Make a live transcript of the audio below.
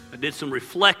I did some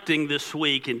reflecting this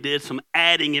week and did some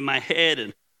adding in my head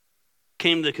and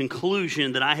came to the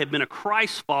conclusion that I have been a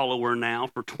Christ follower now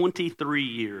for 23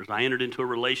 years. I entered into a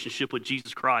relationship with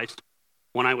Jesus Christ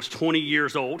when I was 20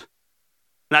 years old.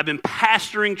 And I've been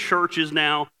pastoring churches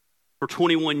now for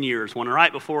 21 years.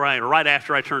 Right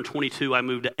after I turned 22, I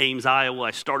moved to Ames, Iowa.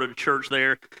 I started a church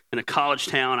there in a college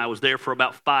town. I was there for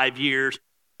about 5 years,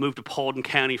 moved to Paulding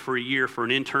County for a year for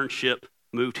an internship,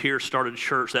 moved here, started a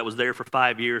church that was there for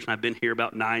 5 years, and I've been here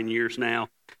about 9 years now.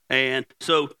 And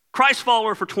so Christ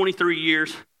follower for 23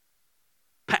 years,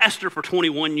 pastor for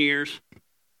 21 years.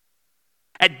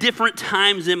 At different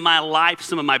times in my life,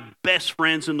 some of my best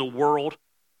friends in the world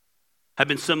have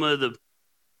been some of the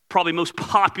probably most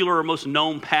popular or most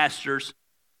known pastors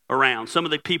around. Some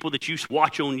of the people that you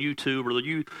watch on YouTube or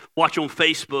you watch on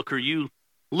Facebook or you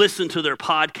listen to their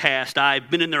podcast. I've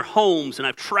been in their homes and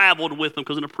I've traveled with them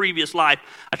because in a previous life,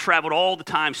 I traveled all the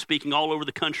time speaking all over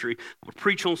the country. I would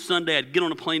preach on Sunday. I'd get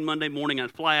on a plane Monday morning.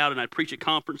 I'd fly out and I'd preach at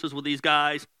conferences with these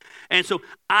guys. And so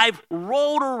I've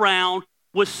rolled around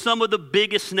with some of the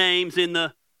biggest names in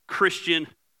the Christian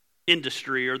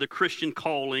industry or the Christian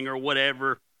calling or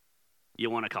whatever you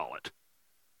want to call it.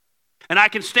 And I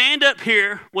can stand up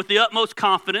here with the utmost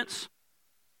confidence,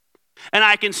 and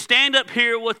I can stand up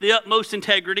here with the utmost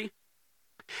integrity,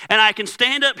 and I can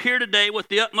stand up here today with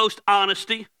the utmost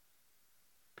honesty.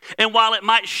 And while it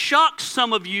might shock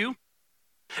some of you,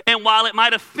 and while it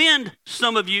might offend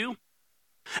some of you,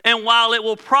 and while it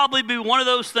will probably be one of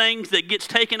those things that gets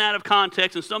taken out of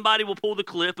context and somebody will pull the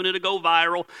clip and it'll go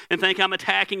viral and think I'm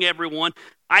attacking everyone,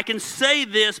 I can say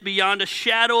this beyond a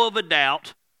shadow of a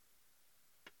doubt.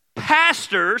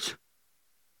 Pastors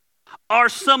are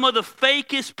some of the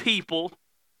fakest people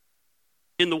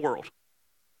in the world.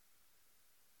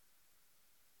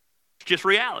 It's just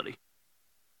reality.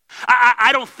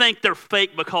 I don't think they're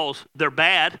fake because they're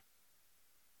bad.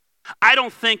 I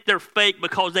don't think they're fake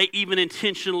because they even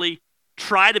intentionally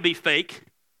try to be fake.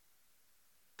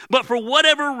 But for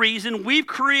whatever reason, we've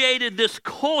created this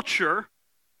culture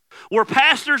where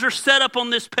pastors are set up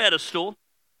on this pedestal,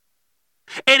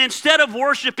 and instead of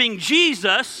worshiping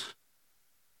Jesus,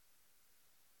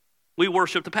 we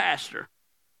worship the pastor.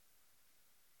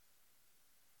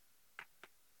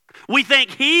 We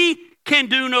think he can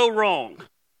do no wrong.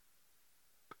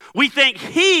 We think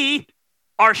he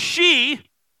or she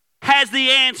has the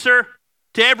answer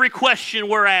to every question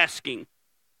we're asking.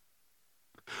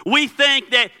 We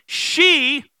think that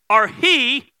she or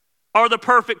he are the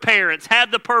perfect parents,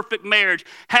 have the perfect marriage,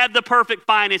 have the perfect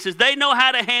finances. They know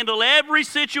how to handle every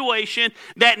situation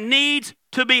that needs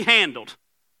to be handled.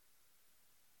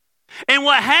 And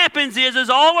what happens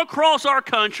is all across our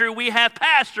country, we have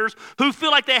pastors who feel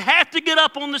like they have to get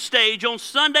up on the stage on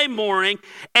Sunday morning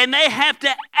and they have to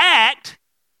act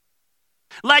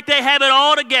like they have it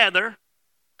all together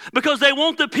because they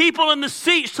want the people in the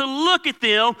seats to look at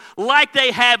them like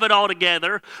they have it all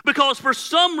together, because for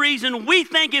some reason we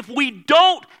think if we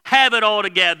don't have it all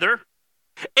together,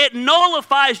 it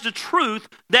nullifies the truth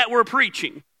that we're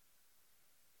preaching.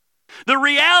 The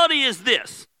reality is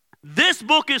this. This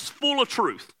book is full of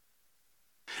truth.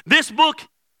 This book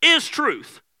is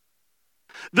truth.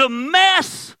 The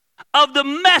mess of the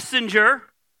messenger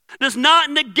does not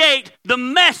negate the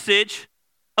message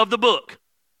of the book.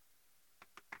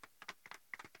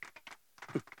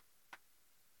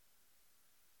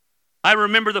 I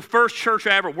remember the first church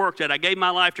I ever worked at. I gave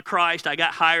my life to Christ. I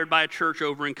got hired by a church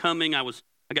over in Cumming. I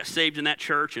got saved in that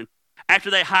church. And after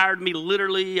they hired me,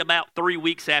 literally about 3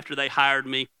 weeks after they hired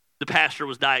me, the pastor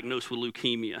was diagnosed with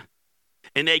leukemia.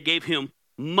 And they gave him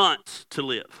months to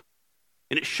live.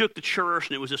 And it shook the church,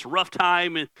 and it was this rough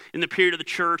time in the period of the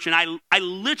church. And I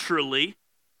literally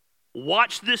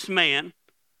watched this man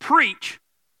preach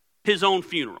his own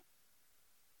funeral.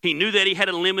 He knew that he had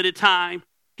a limited time.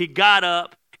 He got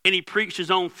up, and he preached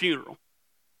his own funeral.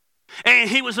 And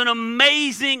he was an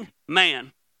amazing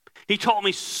man. He taught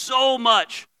me so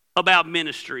much about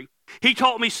ministry. He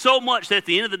taught me so much that at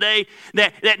the end of the day,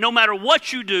 that no matter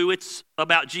what you do, it's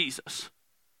about Jesus.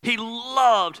 He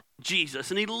loved Jesus,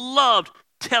 and he loved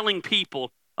telling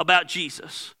people about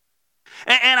Jesus.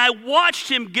 And I watched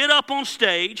him get up on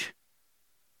stage,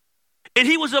 and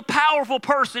he was a powerful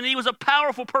person. He was a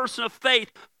powerful person of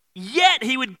faith. Yet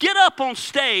he would get up on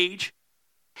stage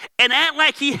and act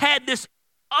like he had this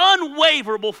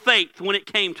unwaverable faith when it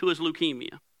came to his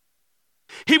leukemia.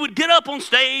 He would get up on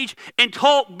stage and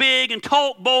talk big and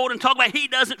talk bold and talk like he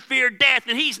doesn't fear death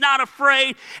and he's not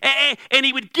afraid. And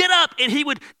he would get up and he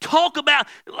would talk about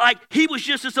like he was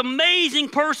just this amazing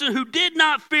person who did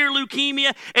not fear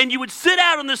leukemia. And you would sit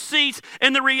out on the seats,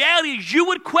 and the reality is you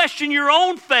would question your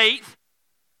own faith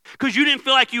because you didn't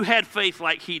feel like you had faith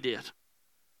like he did.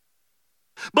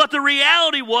 But the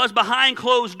reality was, behind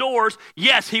closed doors,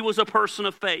 yes, he was a person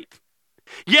of faith.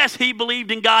 Yes, he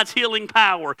believed in God's healing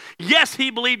power. Yes,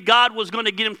 he believed God was going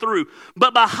to get him through.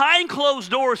 But behind closed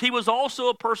doors, he was also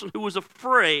a person who was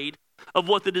afraid of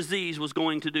what the disease was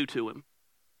going to do to him.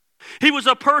 He was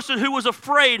a person who was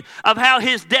afraid of how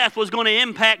his death was going to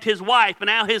impact his wife and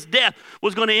how his death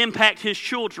was going to impact his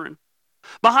children.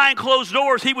 Behind closed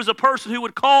doors, he was a person who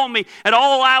would call me at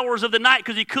all hours of the night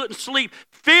because he couldn't sleep,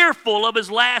 fearful of his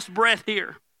last breath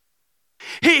here.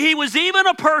 He was even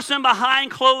a person behind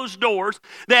closed doors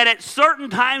that at certain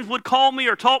times would call me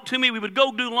or talk to me. We would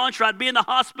go do lunch or I'd be in the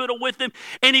hospital with him,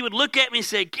 and he would look at me and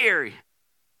say, Gary,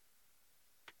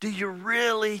 do you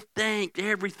really think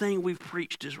everything we've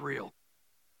preached is real?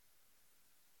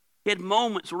 He had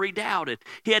moments where he doubted.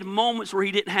 He had moments where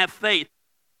he didn't have faith.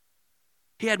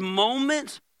 He had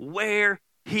moments where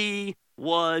he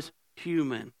was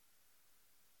human.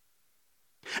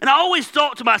 And I always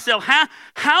thought to myself,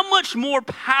 how much more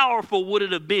powerful would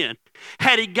it have been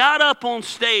had he got up on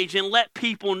stage and let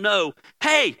people know,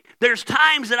 hey, there's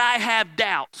times that I have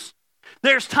doubts.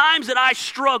 There's times that I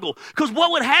struggle. Because what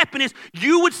would happen is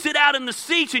you would sit out in the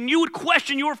seats and you would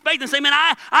question your faith and say, man,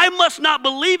 I must not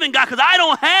believe in God because I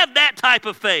don't have that type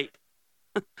of faith.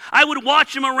 I would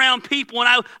watch them around people,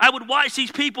 and I would watch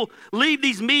these people leave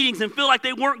these meetings and feel like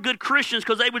they weren't good Christians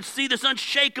because they would see this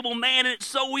unshakable man, and it's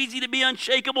so easy to be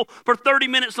unshakable for 30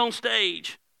 minutes on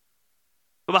stage.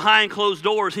 But behind closed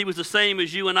doors, he was the same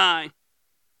as you and I.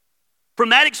 From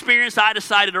that experience, I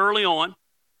decided early on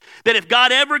that if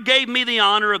God ever gave me the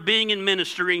honor of being in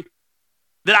ministry,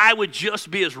 that I would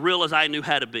just be as real as I knew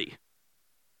how to be.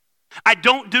 I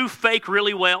don't do fake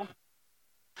really well.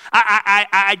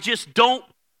 I just don't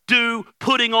do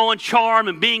putting on charm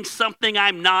and being something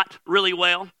I'm not really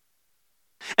well.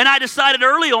 And I decided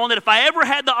early on that if I ever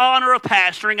had the honor of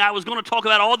pastoring, I was going to talk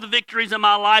about all the victories in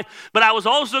my life, but I was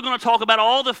also going to talk about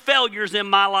all the failures in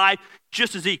my life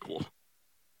just as equal.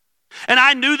 And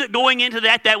I knew that going into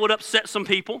that would upset some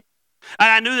people. And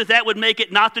I knew that would make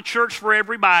it not the church for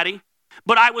everybody.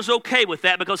 But I was okay with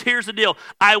that because here's the deal.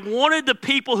 I wanted the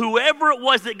people, whoever it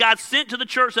was that God sent to the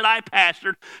church that I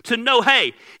pastored, to know,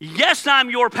 hey, yes, I'm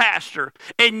your pastor.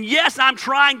 And yes, I'm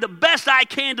trying the best I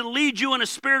can to lead you in a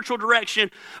spiritual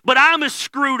direction, but I'm as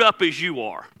screwed up as you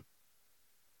are.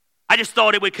 I just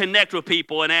thought it would connect with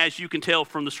people, and as you can tell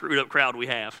from the screwed up crowd we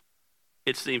have,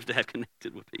 it seems to have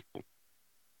connected with people.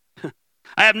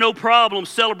 I have no problem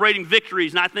celebrating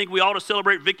victories, and I think we ought to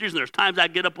celebrate victories. And there's times I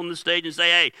get up on the stage and say,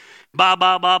 hey, blah,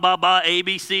 blah, blah, blah, blah,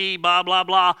 ABC, blah, blah,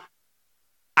 blah.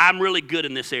 I'm really good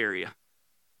in this area.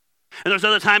 And there's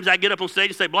other times I get up on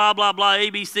stage and say, blah, blah, blah,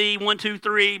 ABC, 1, 2,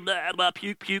 3, blah, blah,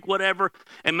 puke, puke, whatever.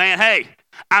 And man, hey,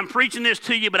 I'm preaching this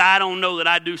to you, but I don't know that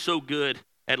I do so good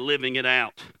at living it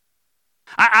out.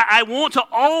 I want to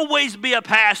always be a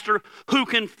pastor who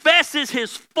confesses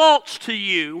his faults to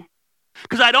you,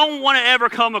 because I don't want to ever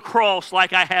come across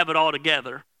like I have it all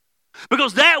together.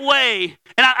 Because that way,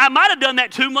 and I might have done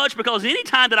that too much, because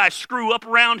anytime that I screw up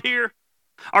around here,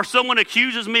 or someone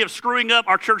accuses me of screwing up,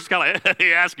 our church is kind of like,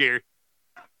 yeah, that's Gary.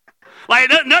 Like,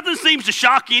 nothing seems to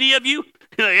shock any of you.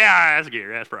 You're like, yeah, that's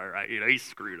Gary, that's probably right. He's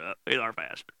screwed up. He's our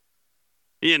pastor.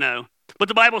 But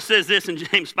the Bible says this in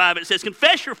James 5. It says,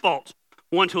 confess your faults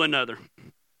one to another.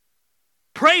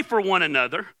 Pray for one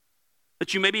another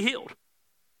that you may be healed.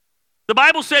 The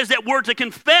Bible says that we're to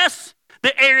confess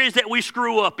the areas that we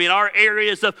screw up in, our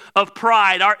areas of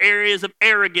pride, our areas of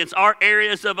arrogance, our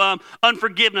areas of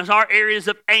unforgiveness, our areas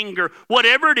of anger.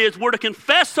 Whatever it is, we're to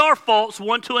confess our faults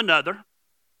one to another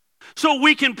so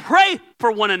we can pray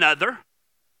for one another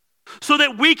so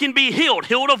that we can be healed.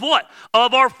 Healed of what?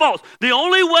 Of our faults. The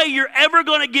only way you're ever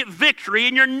going to get victory,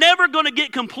 and you're never going to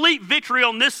get complete victory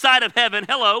on this side of heaven,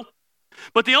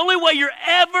 but the only way you're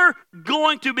ever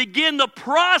going to begin the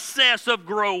process of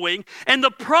growing and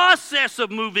the process of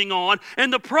moving on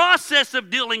and the process of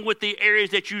dealing with the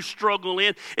areas that you struggle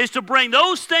in is to bring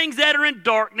those things that are in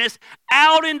darkness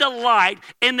out into light,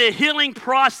 and the healing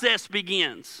process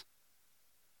begins.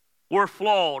 We're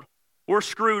flawed. We're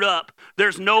screwed up.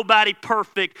 There's nobody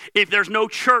perfect. If there's no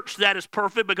church that is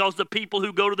perfect, because the people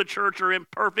who go to the church are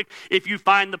imperfect, if you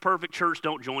find the perfect church,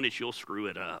 don't join it. You'll screw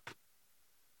it up.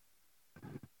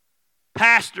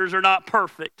 Pastors are not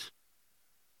perfect.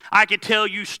 I could tell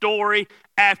you story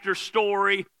after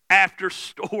story after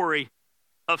story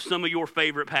of some of your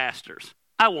favorite pastors.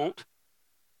 I won't,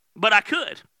 but I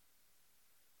could.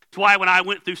 That's why when I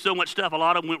went through so much stuff, a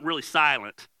lot of them went really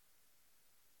silent.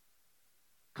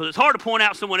 Because it's hard to point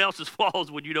out someone else's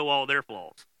flaws when you know all their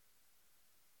flaws.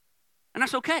 And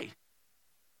that's okay.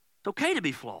 It's okay to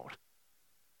be flawed.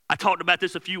 I talked about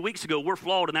this a few weeks ago. We're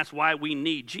flawed, and that's why we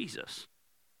need Jesus.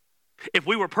 If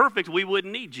we were perfect, we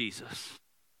wouldn't need Jesus.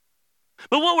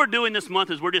 But what we're doing this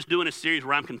month is we're just doing a series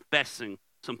where I'm confessing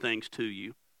some things to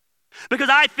you. Because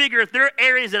I figure if there are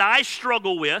areas that I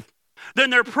struggle with, then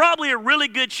there's probably a really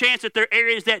good chance that there are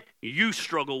areas that you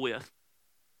struggle with.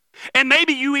 And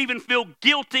maybe you even feel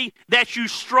guilty that you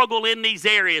struggle in these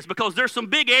areas because there's some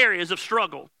big areas of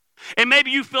struggle. And maybe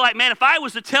you feel like, man, if I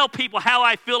was to tell people how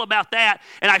I feel about that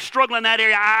and I struggle in that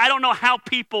area, I don't know how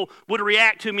people would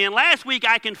react to me. And last week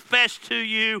I confessed to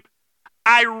you,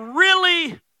 I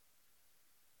really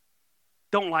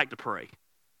don't like to pray.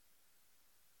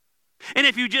 And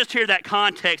if you just hear that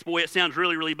context, boy, it sounds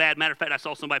really, really bad. Matter of fact, I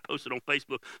saw somebody posted on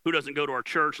Facebook who doesn't go to our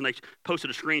church, and they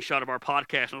posted a screenshot of our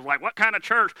podcast. And I was like, what kind of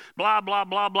church? Blah, blah,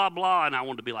 blah, blah, blah. And I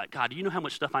wanted to be like, God, do you know how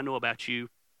much stuff I know about you?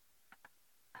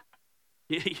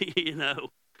 You know,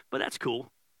 but that's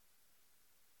cool.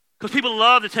 Because people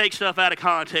love to take stuff out of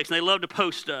context, and they love to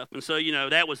post stuff. And so, you know,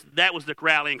 that was the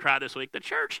rallying cry this week. The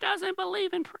church doesn't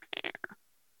believe in prayer.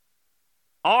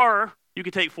 Or you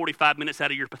could take 45 minutes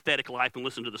out of your pathetic life and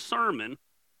listen to the sermon.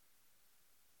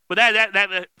 But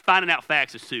that finding out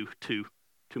facts is too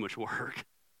much work.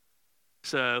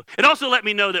 So it also let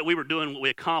me know that we were doing what we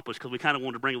accomplished because we kind of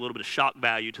wanted to bring a little bit of shock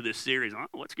value to this series. Oh,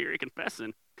 what's Gary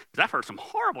confessing? Because I've heard some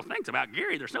horrible things about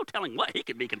Gary. There's no telling what he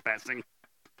could be confessing.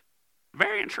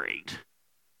 Very intrigued.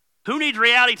 Who needs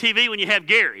reality TV when you have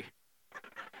Gary?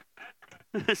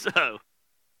 So, I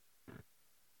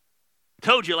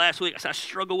told you last week, I said I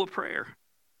struggle with prayer.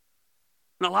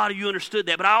 And a lot of you understood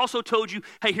that. But I also told you,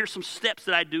 hey, here's some steps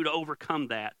that I do to overcome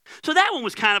that. So that one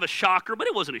was kind of a shocker, but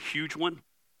it wasn't a huge one,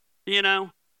 you know.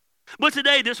 But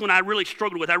today, this one I really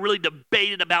struggled with. I really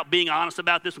debated about being honest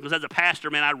about this one because as a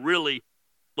pastor, man, I really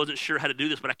wasn't sure how to do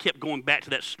this, but I kept going back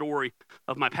to that story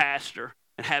of my pastor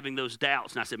and having those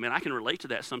doubts. And I said, man, I can relate to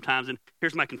that sometimes. And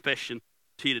here's my confession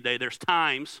to you today. There's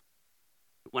times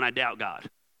when I doubt God.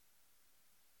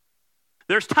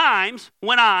 There's times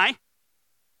when I,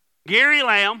 Gary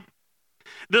Lamb,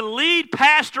 the lead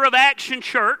pastor of Action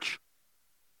Church,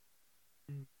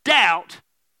 doubt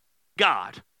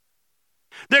God.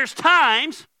 There's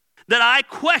times that I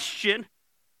question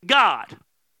God.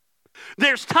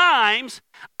 There's times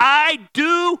I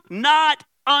do not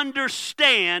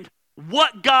understand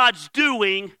what God's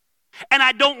doing, and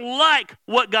I don't like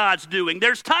what God's doing.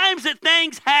 There's times that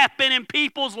things happen in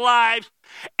people's lives,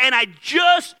 and I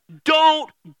just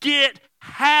don't get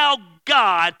how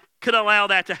God could allow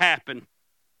that to happen.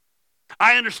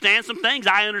 I understand some things.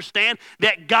 I understand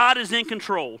that God is in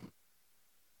control.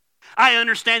 I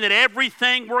understand that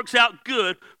everything works out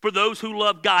good for those who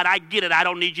love God. I get it. I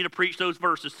don't need you to preach those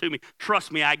verses to me.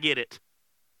 Trust me, I get it.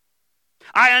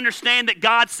 I understand that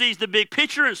God sees the big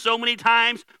picture, and so many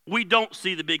times we don't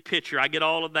see the big picture. I get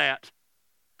all of that.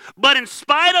 But in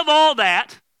spite of all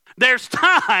that, there's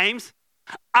times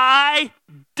I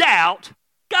doubt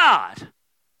God.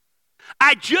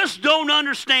 I just don't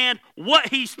understand what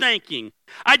he's thinking.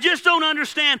 I just don't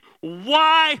understand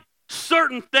why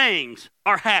certain things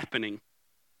are happening.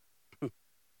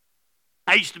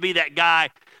 I used to be that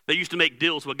guy that used to make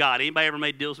deals with God. Anybody ever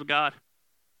made deals with God?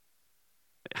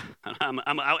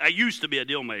 I used to be a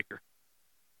deal maker.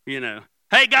 You know,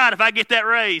 hey, God, if I get that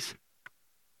raise,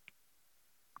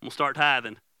 I'm going to start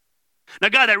tithing. Now,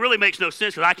 God, that really makes no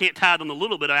sense because I can't tithe on the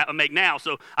little bit I make now,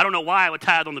 so I don't know why I would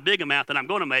tithe on the big amount that I'm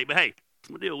going to make, but hey, what's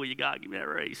my deal with you, God? Give me that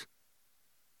raise.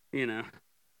 You know.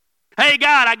 Hey,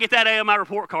 God, I get that A on my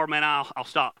report card, man, I'll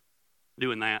stop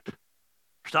doing that.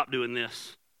 Stop doing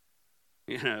this.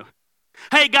 You know.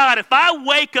 Hey, God, if I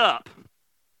wake up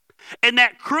and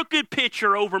that crooked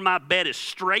picture over my bed is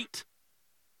straight,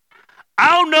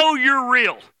 I'll know you're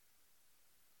real.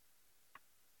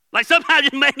 Like sometimes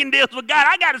you're making deals with God.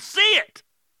 I got to see it.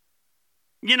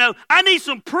 You know, I need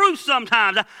some proof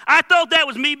sometimes. I thought that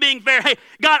was me being fair. Hey,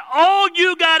 God, all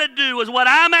you got to do is what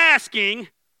I'm asking,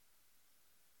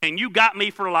 and you got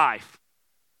me for life.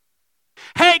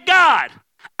 Hey, God,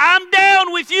 I'm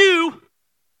down with you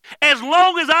as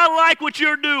long as I like what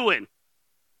you're doing.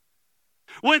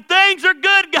 When things are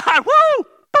good, God, woo,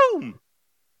 boom.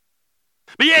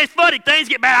 But yeah, it's funny. Things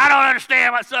get bad. I don't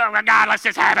understand what's up. God, let's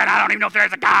just have it. I don't even know if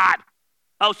there's a God.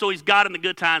 Oh, so he's God in the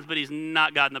good times, but he's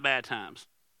not God in the bad times.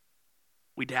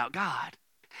 We doubt God.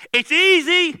 It's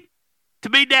easy to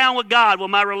be down with God when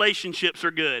my relationships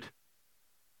are good.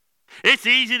 It's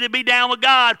easy to be down with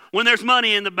God when there's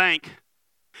money in the bank.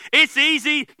 It's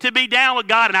easy to be down with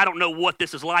God, and I don't know what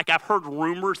this is like. I've heard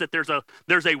rumors that there's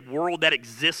a world that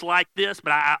exists like this,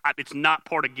 but it's not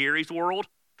part of Gary's world.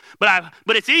 But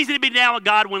it's easy to be down with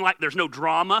God when like there's no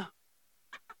drama.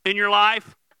 in your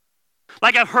life?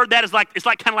 Like I've heard that it's like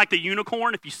kind of like the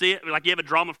unicorn. If you see it, like you have a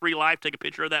drama-free life, take a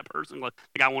picture of that person. Like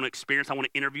I want to experience, I want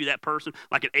to interview that person.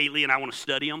 Like an alien, I want to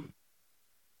study them.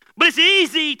 But it's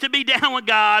easy to be down with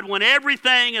God when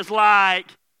everything is like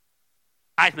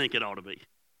I think it ought to be.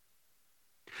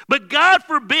 But God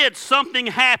forbid something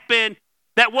happen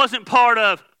that wasn't part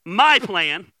of my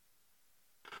plan,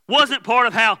 wasn't part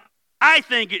of how I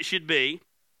think it should be.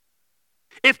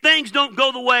 If things don't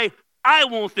go the way I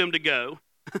want them to go.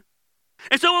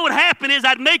 And so what would happen is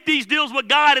I'd make these deals with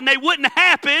God and they wouldn't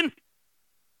happen.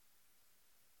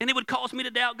 And it would cause me to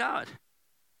doubt God.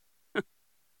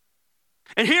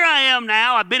 And here I am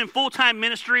now. I've been in full-time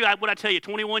ministry,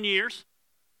 21 years.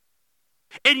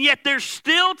 And yet there's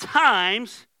still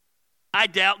times I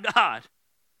doubt God.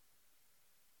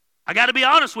 I got to be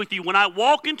honest with you. When I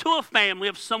walk into a family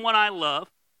of someone I love,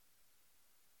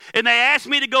 and they ask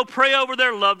me to go pray over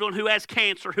their loved one who has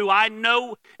cancer, who I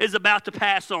know is about to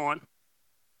pass on,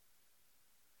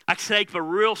 I take a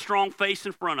real strong face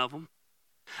in front of them.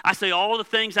 I say all the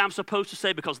things I'm supposed to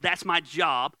say because that's my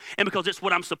job and because it's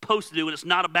what I'm supposed to do, and it's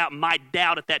not about my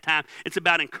doubt at that time. It's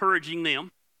about encouraging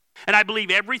them. And I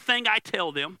believe everything I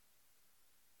tell them.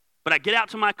 But I get out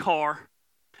to my car,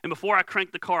 and before I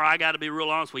crank the car, I got to be real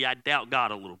honest with you, I doubt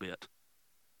God a little bit.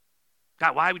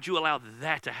 God, why would you allow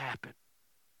that to happen?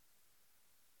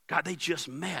 God, they just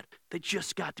met. They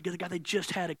just got together. God, they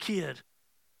just had a kid.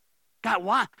 God,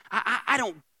 why? I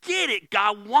don't get it,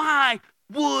 God. Why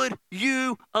would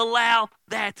you allow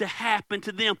that to happen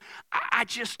to them? I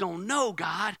just don't know,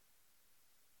 God.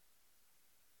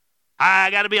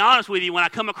 I got to be honest with you. When I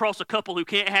come across a couple who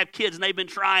can't have kids and they've been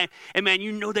trying, and man,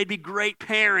 you know they'd be great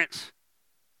parents.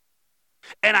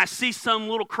 And I see some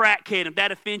little crackhead, if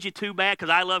that offends you too bad,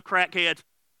 because I love crackheads.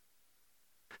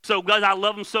 So because I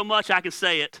love them so much, I can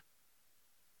say it.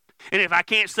 And if I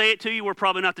can't say it to you, we're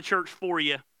probably not the church for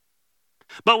you.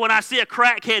 But when I see a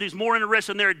crackhead who's more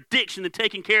interested in their addiction than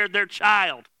taking care of their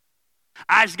child,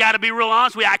 I just got to be real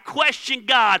honest with you. I question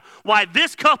God why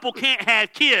this couple can't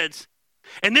have kids,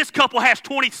 and this couple has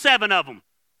 27 of them.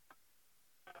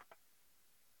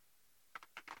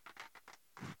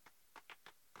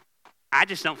 I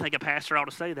just don't think a pastor ought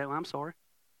to say that. Well, I'm sorry.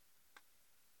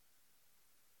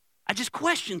 I just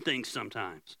question things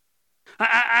sometimes.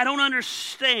 I don't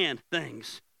understand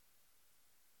things.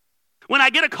 When I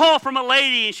get a call from a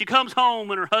lady and she comes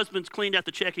home and her husband's cleaned out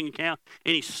the checking account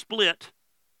and he's split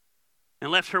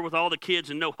and left her with all the kids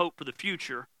and no hope for the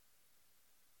future,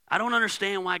 I don't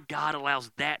understand why God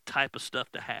allows that type of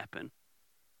stuff to happen.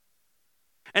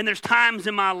 And there's times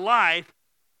in my life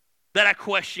that I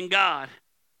question God.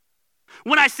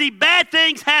 When I see bad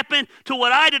things happen to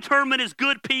what I determine as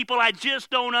good people, I just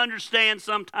don't understand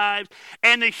sometimes.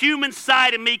 And the human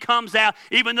side of me comes out,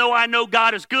 even though I know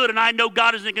God is good and I know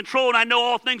God is in control and I know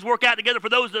all things work out together for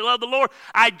those that love the Lord.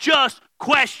 I just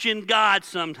question God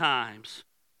sometimes.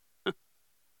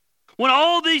 When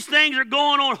all these things are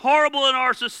going on horrible in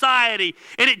our society,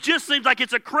 and it just seems like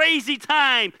it's a crazy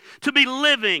time to be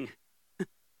living,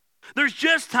 there's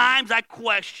just times I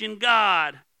question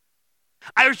God.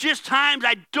 There's just times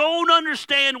I don't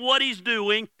understand what he's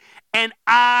doing, and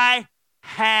I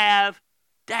have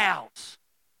doubts.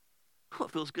 Oh,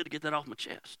 it feels good to get that off my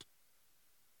chest.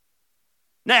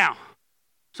 Now,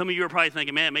 some of you are probably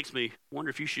thinking, man, it makes me wonder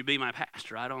if you should be my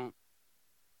pastor. I don't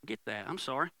get that. I'm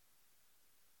sorry.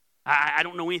 I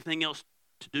don't know anything else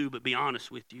to do but be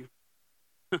honest with you.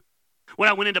 When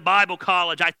I went into Bible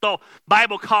college, I thought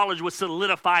Bible college would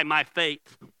solidify my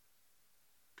faith.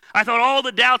 I thought all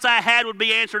the doubts I had would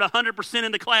be answered 100%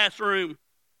 in the classroom.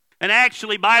 And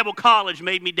actually, Bible college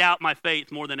made me doubt my faith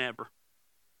more than ever.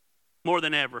 More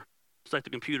than ever. It's like the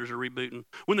computers are rebooting.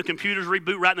 When the computers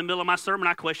reboot right in the middle of my sermon,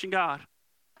 I question God.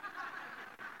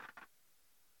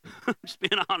 Just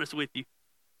being honest with you.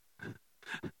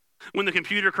 When the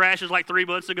computer crashes like 3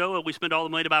 months ago, and we spend all the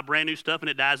money to buy brand new stuff and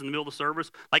it dies in the middle of the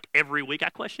service, like every week, I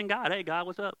question God. Hey, God,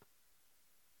 what's up?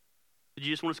 Did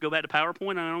you just want us to go back to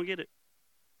PowerPoint? I don't get it.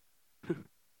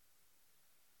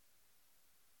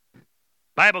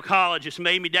 Bible college just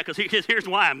made me doubt, because here's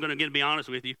why I'm going to be honest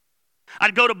with you.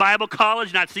 I'd go to Bible college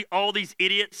and I'd see all these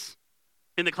idiots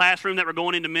in the classroom that were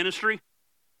going into ministry.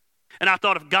 And I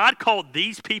thought, if God called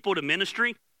these people to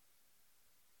ministry,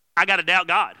 I got to doubt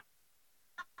God.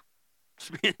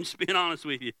 Just being honest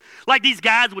with you. Like these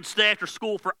guys would stay after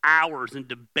school for hours and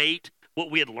debate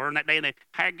what we had learned that day. And they,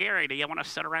 hey, Gary, do you want to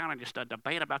sit around and just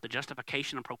debate about the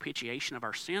justification and propitiation of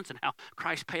our sins and how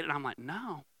Christ paid it? And I'm like,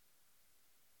 no.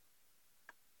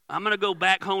 I'm going to go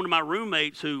back home to my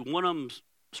roommates, who one of them's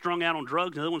strung out on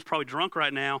drugs and the other one's probably drunk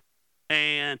right now,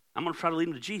 and I'm going to try to lead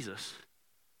them to Jesus.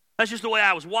 That's just the way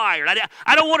I was wired.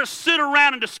 I don't want to sit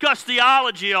around and discuss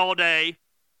theology all day.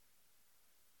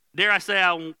 Dare I say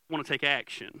I want to take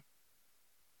action.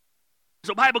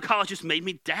 So Bible college just made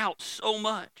me doubt so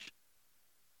much.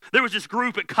 There was this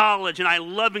group at college, and I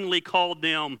lovingly called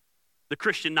them the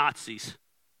Christian Nazis.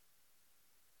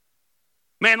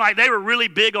 Man, like they were really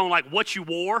big on like what you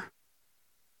wore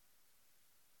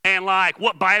and like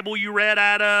what Bible you read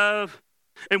out of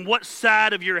and what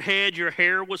side of your head your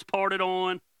hair was parted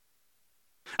on.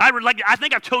 I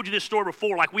think I've told you this story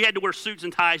before. Like we had to wear suits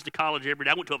and ties to college every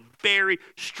day. I went to a very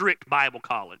strict Bible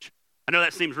college. I know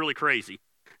that seems really crazy.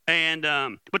 And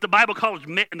but the Bible college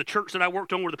met in the church that I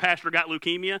worked on where the pastor got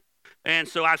leukemia. And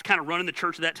so I was kind of running the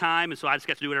church at that time. And so I just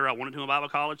got to do whatever I wanted to in Bible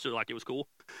college. So like it was cool.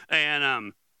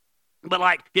 And but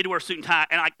like you had to wear a suit and tie.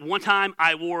 And like one time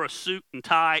I wore a suit and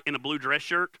tie and a blue dress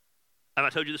shirt. Have I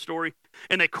told you the story?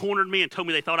 And they cornered me and told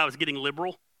me they thought I was getting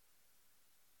liberal.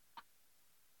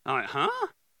 I'm like, huh?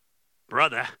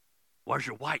 Brother, where's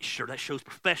your white shirt? That shows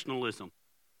professionalism.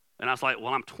 And I was like,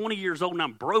 well, I'm 20 years old and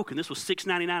I'm broke, and this was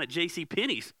 $6.99 at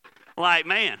JCPenney's. Like,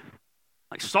 man,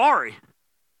 like, sorry.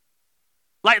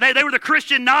 Like, they were the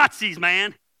Christian Nazis,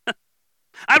 man.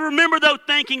 I remember, though,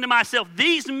 thinking to myself,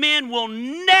 these men will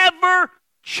never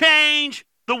change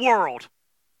the world.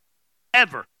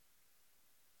 Ever.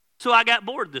 So I got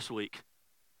bored this week.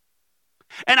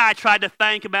 And I tried to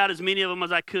think about as many of them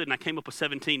as I could, and I came up with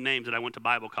 17 names that I went to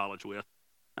Bible college with,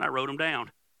 and I wrote them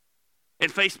down.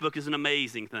 And Facebook is an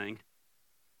amazing thing.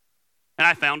 And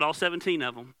I found all 17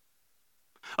 of them.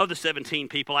 Of the 17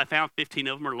 people, I found 15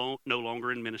 of them are no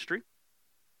longer in ministry.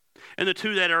 And the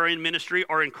 2 that are in ministry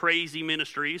are in crazy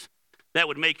ministries that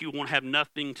would make you want to have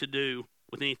nothing to do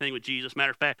with anything with Jesus.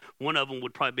 Matter of fact, one of them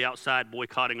would probably be outside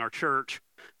boycotting our church.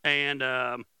 And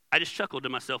I just chuckled to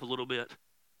myself a little bit.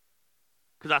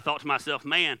 Because I thought to myself,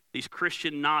 man, these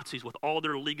Christian Nazis with all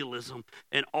their legalism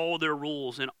and all their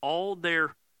rules and all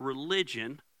their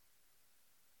religion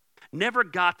never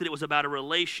got that it was about a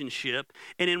relationship.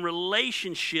 And in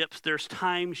relationships, there's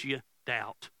times you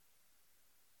doubt.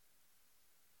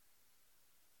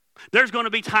 There's going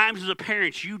to be times as a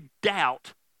parent you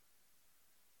doubt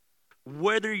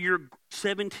whether your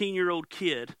 17-year-old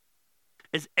kid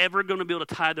is ever going to be able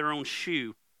to tie their own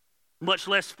shoe, much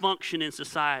less function in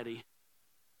society.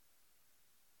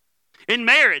 In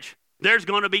marriage, there's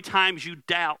going to be times you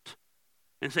doubt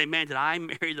and say, man, did I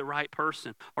marry the right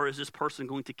person? Or is this person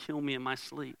going to kill me in my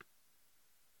sleep?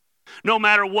 No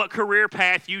matter what career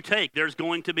path you take, there's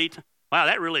going to be, wow,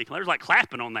 there's like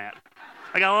clapping on that.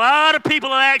 Like a lot of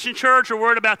people at Action Church are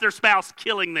worried about their spouse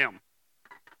killing them.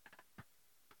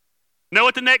 Know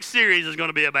what the next series is going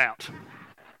to be about.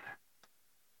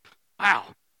 Wow.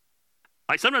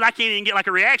 Like sometimes I can't even get like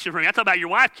a reaction from you. I talk about your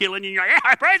wife killing you, and you're like,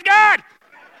 yeah, praise God.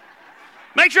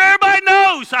 Make sure everybody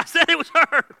knows I said it was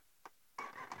her.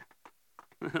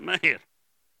 Man.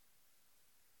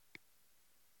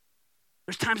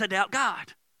 There's times I doubt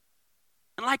God.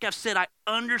 And like I've said, I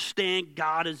understand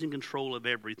God is in control of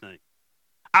everything.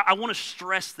 I want to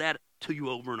stress that to you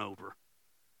over and over.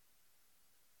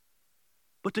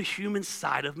 But the human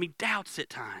side of me doubts at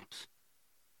times.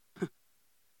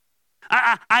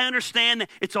 I understand that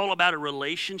it's all about a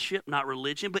relationship, not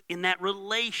religion. But in that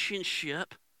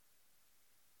relationship,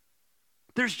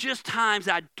 there's just times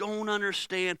I don't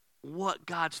understand what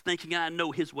God's thinking. I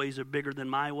know his ways are bigger than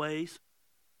my ways,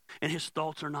 and his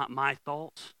thoughts are not my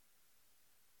thoughts.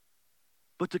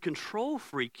 But the control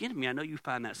freak in me, I know you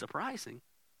find that surprising.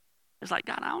 It's like,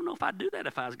 God, I don't know if I'd do that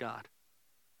if I was God.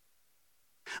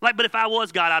 Like, but if I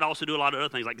was God, I'd also do a lot of other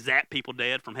things, like zap people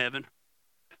dead from heaven.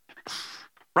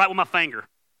 Right with my finger.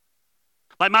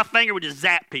 Like my finger would just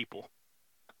zap people.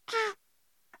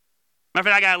 Matter of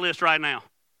fact, I got a list right now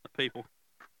of people.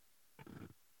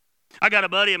 I got a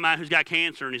buddy of mine who's got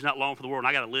cancer and he's not long for the world, and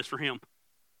I got a list for him.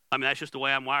 I mean, that's just the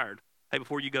way I'm wired. Hey,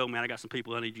 before you go, man, I got some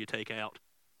people I need you to take out.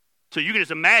 So you can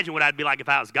just imagine what I'd be like if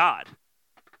I was God.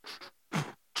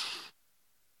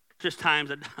 Just times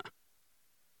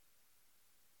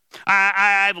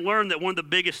I've learned that one of the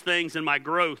biggest things in my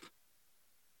growth,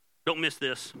 don't miss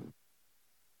this,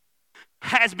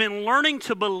 has been learning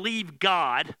to believe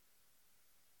God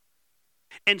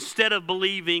instead of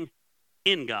believing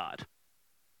in God.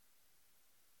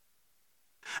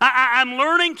 I'm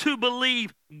learning to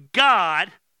believe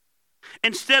God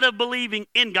instead of believing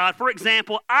in God. For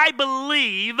example, I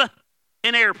believe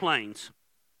in airplanes.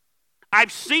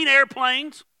 I've seen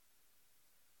airplanes.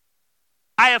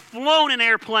 I have flown in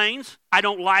airplanes. I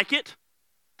don't like it.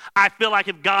 I feel like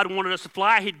if God wanted us to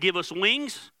fly, he'd give us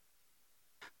wings.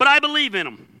 But I believe in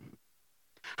them.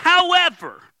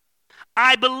 However,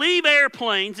 I believe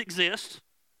airplanes exist,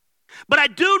 But I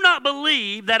do not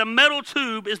believe that a metal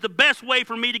tube is the best way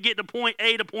for me to get to point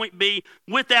A to point B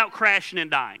without crashing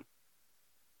and dying.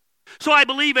 So I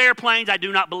believe airplanes. I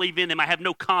do not believe in them. I have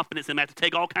no confidence in them. I have to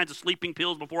take all kinds of sleeping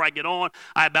pills before I get on.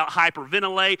 I about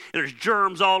hyperventilate. There's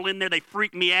germs all in there. They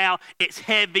freak me out. It's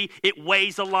heavy. It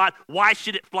weighs a lot. Why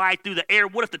should it fly through the air?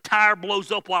 What if the tire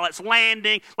blows up while it's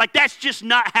landing? Like, that's just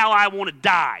not how I want to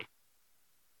die.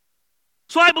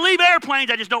 So I believe airplanes.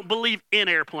 I just don't believe in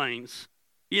airplanes.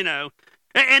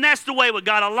 And that's the way with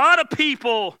God. A lot of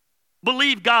people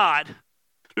believe God.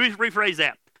 Let me rephrase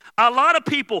that. A lot of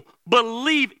people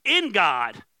believe in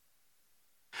God.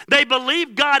 They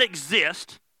believe God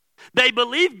exists. They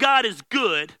believe God is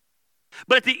good.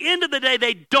 But at the end of the day,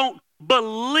 they don't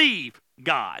believe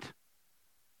God.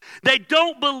 They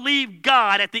don't believe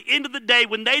God at the end of the day,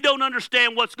 when they don't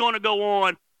understand what's going to go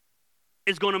on,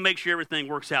 is going to make sure everything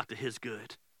works out to his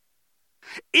good.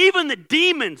 Even the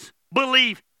demons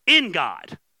believe in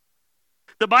God.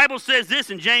 The Bible says this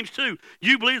in James 2.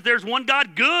 You believe there's one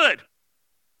God? Good.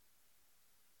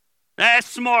 That's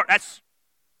smart. That's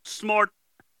smart.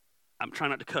 I'm trying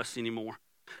not to cuss anymore.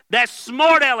 That's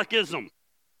smart aleckism.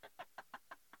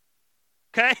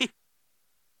 Okay?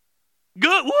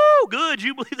 Good. Woo, good.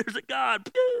 You believe there's a God.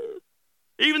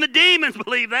 Even the demons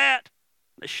believe that.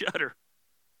 They shudder.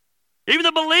 Even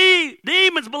the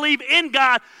demons believe in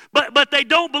God, but they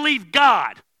don't believe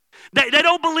God. They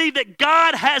don't believe that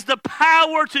God has the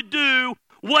power to do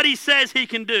what he says he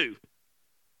can do.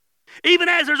 Even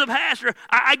as there's a pastor,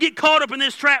 I get caught up in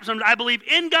this trap. I believe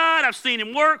in God. I've seen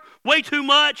him work way too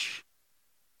much.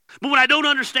 But when I don't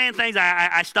understand things,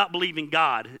 I stop believing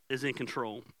God is in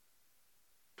control.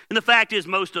 And the fact is,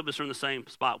 most of us are in the same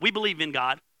spot. We believe in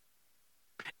God.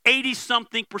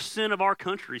 80-something% of our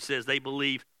country says they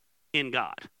believe in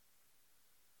God.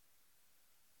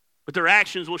 But their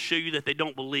actions will show you that they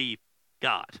don't believe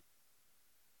God.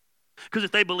 Because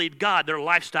if they believed God, their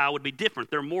lifestyle would be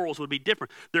different. Their morals would be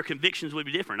different. Their convictions would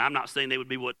be different. I'm not saying they would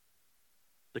be what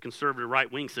the conservative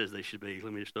right wing says they should be.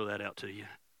 Let me just throw that out to you.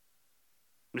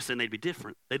 I'm just saying they'd be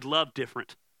different. They'd love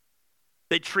different.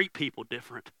 They'd treat people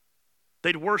different.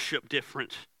 They'd worship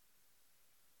different.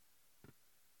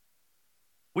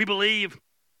 We believe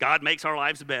God makes our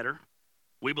lives better.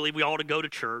 We believe we ought to go to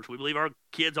church. We believe our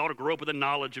kids ought to grow up with a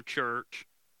knowledge of church.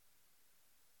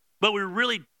 But we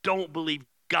really don't believe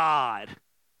God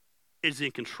is in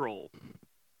control.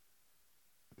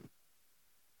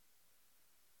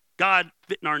 God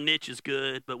fitting our niche is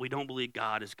good, but we don't believe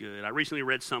God is good. I recently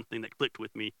read something that clicked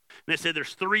with me, and it said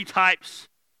there's 3 types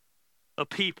of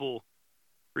people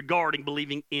regarding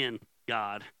believing in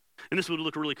God. And this would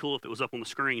look really cool if it was up on the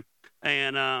screen.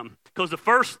 And because the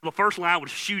first line would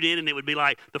shoot in, and it would be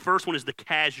like, the first one is the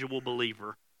casual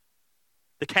believer.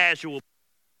 The casual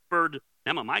bird.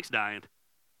 Now my mic's dying.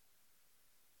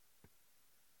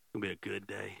 It's going to be a good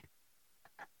day.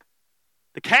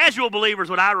 The casual believer is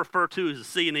what I refer to as the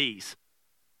C and E's.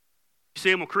 You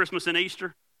see them on Christmas and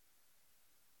Easter?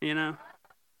 That's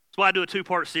why I do a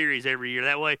 2-part series every year.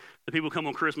 That way, the people who come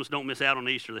on Christmas don't miss out on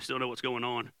Easter. They still know what's going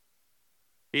on.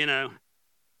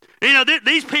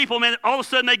 These people, man, all of a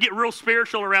sudden they get real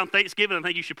spiritual around Thanksgiving. I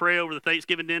think you should pray over the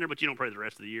Thanksgiving dinner, but you don't pray the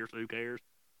rest of the year, so who cares?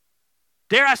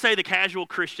 Dare I say the casual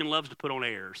Christian loves to put on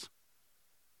airs.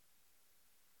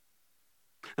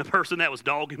 A person that was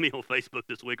dogging me on Facebook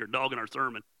this week, or dogging our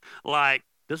sermon,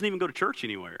 doesn't even go to church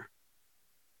anywhere.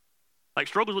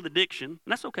 Struggles with addiction, and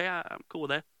that's okay, I'm cool with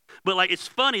that. But it's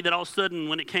funny that all of a sudden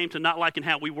when it came to not liking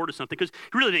how we worded something, because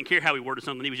he really didn't care how we worded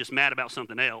something, he was just mad about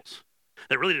something else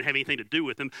that really didn't have anything to do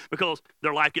with them, because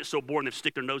their life gets so boring they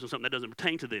stick their nose in something that doesn't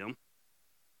pertain to them.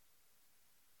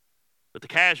 But the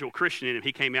casual Christian in him,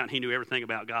 he came out and he knew everything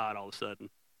about God all of a sudden.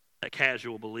 That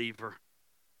casual believer.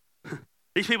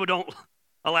 These people don't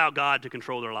allow God to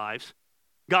control their lives.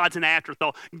 God's an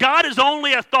afterthought. God is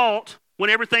only a thought when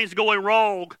everything's going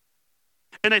wrong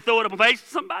and they throw it up in face.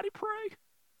 Somebody pray.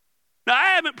 Now,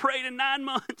 I haven't prayed in 9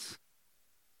 months,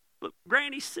 but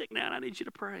Granny's sick now and I need you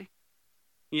to pray.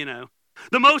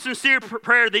 The most sincere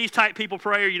prayer these type people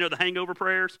pray are, the hangover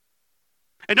prayers.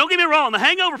 And don't get me wrong, the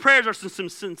hangover prayers are some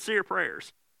sincere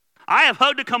prayers. I have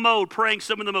hugged a commode praying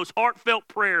some of the most heartfelt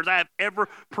prayers I have ever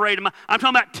prayed. I'm talking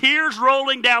about tears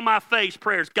rolling down my face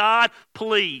prayers. God,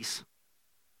 please.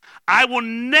 I will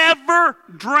never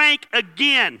drink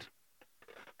again.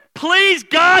 Please,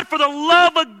 God, for the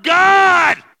love of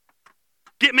God,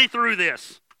 get me through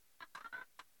this.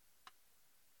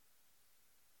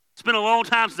 It's been a long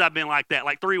time since I've been like that,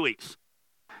 3 weeks.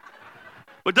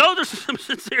 But those are some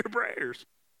sincere prayers.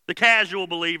 The casual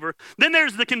believer. Then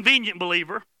there's the convenient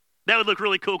believer. That would look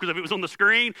really cool because if it was on the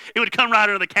screen, it would come right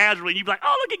under the casual, and you'd be like,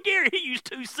 oh, look at Gary. He used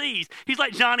 2 C's. He's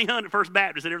like Johnny Hunt at First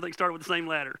Baptist, and everything started with the same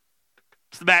letter.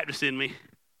 It's the Baptist in me.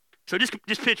 So just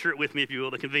picture it with me, if you will,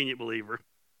 the convenient believer.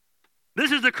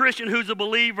 This is the Christian who's a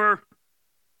believer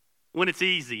when it's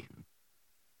easy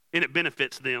and it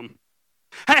benefits them.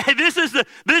 Hey, this is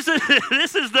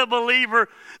the believer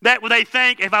that they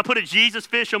think if I put a Jesus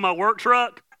fish on my work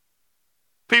truck,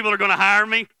 people are going to hire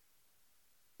me.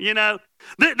 You know,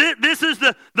 this is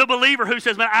the believer who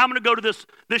says, man, I'm going to go to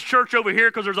this church over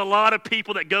here because there's a lot of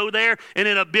people that go there, and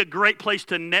it'll be a great place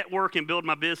to network and build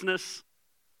my business.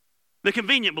 The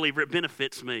convenient believer, it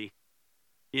benefits me,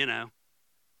 you know.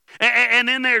 And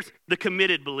then there's the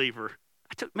committed believer.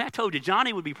 I told you,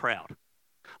 Johnny would be proud.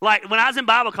 Like, when I was in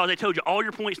Bible college, they told you all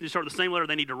your points need to start with the same letter,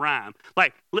 they need to rhyme.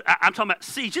 Like, I'm talking about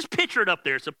C. Just picture it up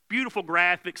there. It's a beautiful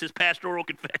graphic. It says Pastoral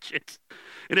Confessions.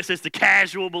 And it says the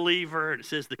casual believer, and it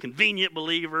says the convenient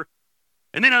believer.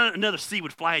 And then another C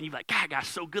would fly, and you'd be like, God, guy's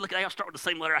so good. Look, I'll start with the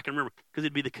same letter I can remember, because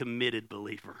it'd be the committed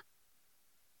believer.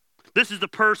 This is the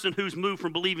person who's moved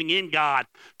from believing in God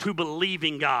to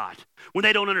believing God. When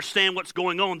they don't understand what's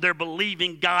going on, they're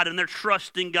believing God and they're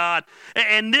trusting God.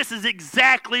 And this is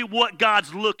exactly what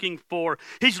God's looking for.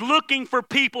 He's looking for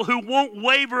people who won't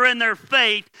waver in their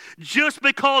faith just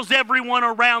because everyone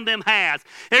around them has.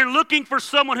 They're looking for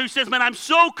someone who says, man, I'm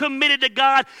so committed to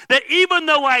God that even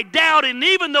though I doubt and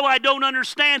even though I don't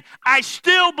understand, I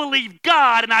still believe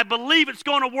God and I believe it's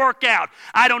going to work out.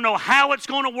 I don't know how it's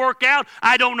going to work out.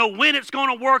 I don't know when it's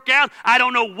going to work out. I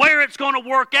don't know where it's going to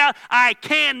work out. I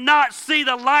cannot see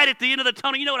the light at the end of the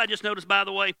tunnel. You know what I just noticed, by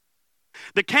the way?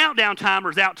 The countdown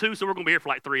timer's out too, so we're going to be here for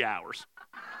like 3 hours.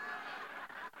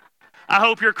 I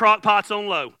hope your crock pot's on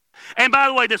low. And by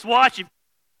the way, this watch, do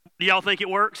y'all think it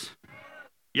works?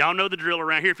 Y'all know the drill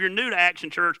around here. If you're new to Action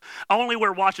Church, I only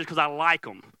wear watches because I like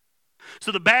them.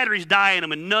 So the batteries die in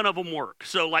them and none of them work.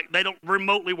 So like they don't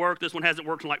remotely work. This one hasn't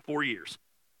worked in like 4 years.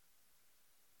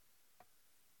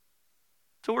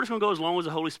 So we're just going to go as long as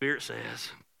the Holy Spirit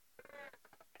says.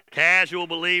 Casual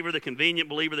believer, the convenient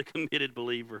believer, the committed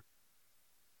believer.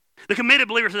 The committed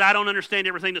believer says, I don't understand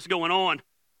everything that's going on,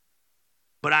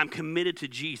 but I'm committed to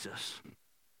Jesus.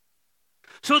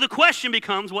 So the question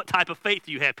becomes, what type of faith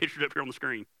do you have pictured up here on the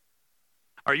screen?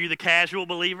 Are you the casual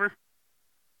believer?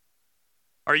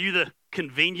 Are you the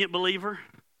convenient believer?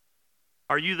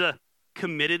 Are you the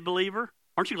committed believer?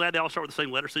 Aren't you glad they all start with the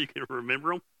same letter so you can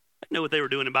remember them? I know what they were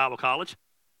doing in Bible college.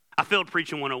 I failed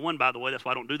preaching 101, by the way. That's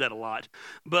why I don't do that a lot.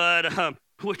 But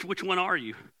which one are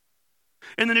you?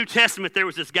 In the New Testament, there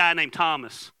was this guy named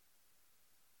Thomas.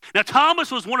 Now,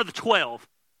 Thomas was one of the 12.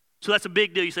 So that's a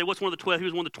big deal. You say, what's one of the 12? He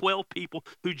was one of the 12 people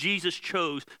who Jesus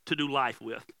chose to do life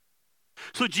with.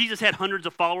 So Jesus had hundreds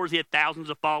of followers. He had thousands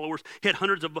of followers. He had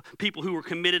hundreds of people who were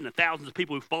committed and thousands of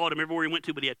people who followed him everywhere he went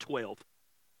to, but he had 12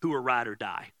 who were ride or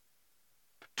die.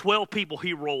 12 people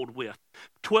he rolled with,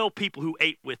 12 people who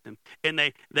ate with him, and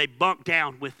they bunked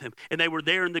down with him, and they were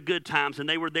there in the good times, and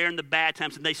they were there in the bad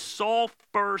times, and they saw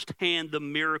firsthand the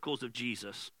miracles of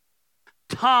Jesus.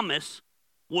 Thomas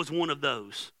was one of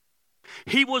those.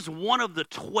 He was one of the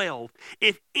 12.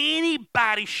 If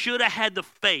anybody should have had the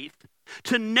faith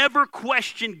to never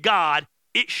question God,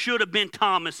 it should have been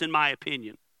Thomas, in my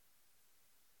opinion.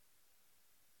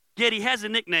 Yet he has a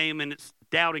nickname, and it's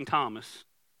Doubting Thomas.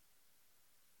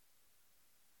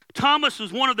 Thomas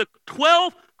was one of the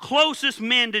 12 closest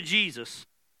men to Jesus.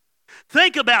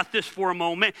 Think about this for a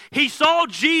moment. He saw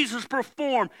Jesus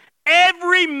perform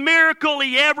every miracle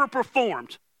he ever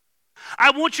performed.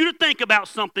 I want you to think about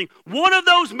something. One of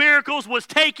those miracles was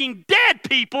taking dead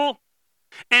people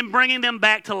and bringing them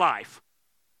back to life.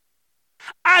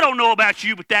 I don't know about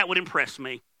you, but that would impress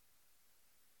me.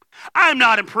 I'm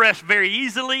not impressed very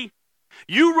easily.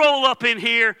 You roll up in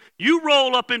here, you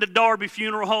roll up into Darby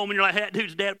Funeral Home, and you're like, hey, that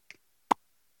dude's dead.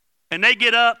 And they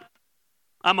get up,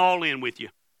 I'm all in with you.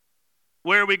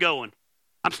 Where are we going?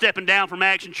 I'm stepping down from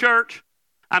Action Church.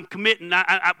 I'm committing.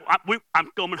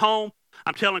 I'm coming home.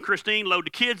 I'm telling Christine, load the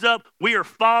kids up. We are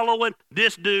following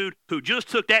this dude who just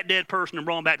took that dead person and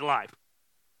brought him back to life.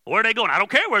 Where are they going? I don't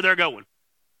care where they're going.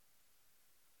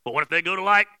 But what if they go to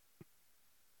like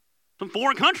some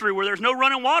foreign country where there's no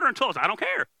running water and toilets? I don't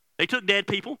care. They took dead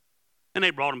people and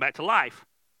they brought them back to life.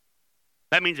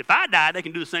 That means if I die, they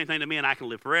can do the same thing to me and I can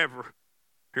live forever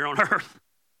here on earth.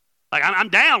 Like, I'm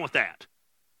down with that.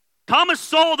 Thomas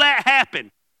saw that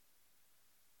happen.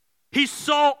 He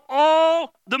saw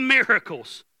all the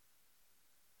miracles.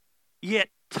 Yet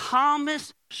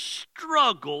Thomas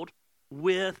struggled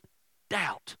with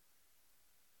doubt.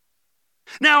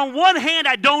 Now, on one hand,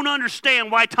 I don't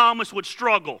understand why Thomas would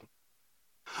struggle.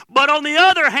 But on the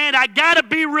other hand, I got to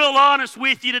be real honest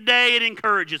with you today. It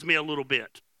encourages me a little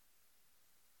bit.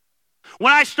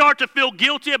 When I start to feel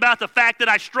guilty about the fact that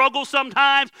I struggle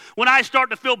sometimes, when I start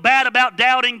to feel bad about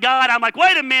doubting God, I'm like,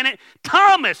 wait a minute,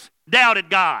 Thomas doubted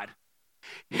God.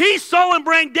 He saw him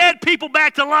bring dead people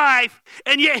back to life,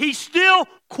 and yet he still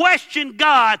questioned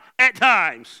God at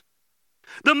times.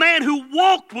 The man who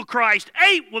walked with Christ,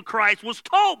 ate with Christ, was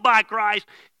taught by Christ,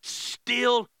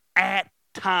 still at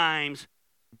times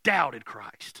doubted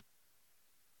Christ.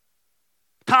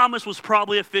 Thomas was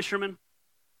probably a fisherman.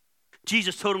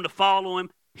 Jesus told him to follow him.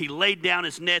 He laid down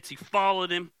his nets. He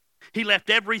followed him. He left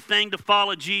everything to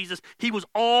follow Jesus. He was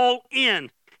all in.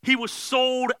 He was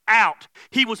sold out.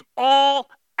 He was all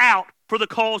out for the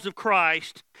cause of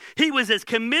Christ. He was as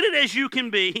committed as you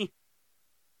can be,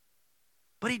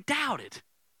 but he doubted.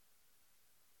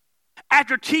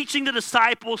 After teaching the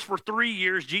disciples for 3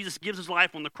 years, Jesus gives his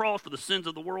life on the cross for the sins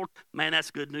of the world. Man,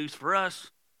 that's good news for us.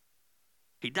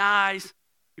 He dies.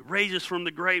 He raises from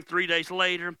the grave 3 days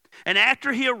later. And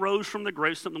after he arose from the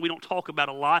grave, something we don't talk about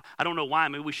a lot, I don't know why,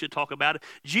 maybe we should talk about it.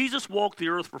 Jesus walked the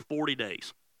earth for 40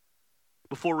 days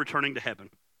before returning to heaven.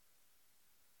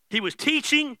 He was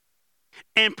teaching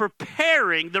and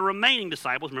preparing the remaining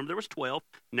disciples. Remember, there was 12.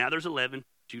 Now there's 11.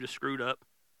 Judas screwed up.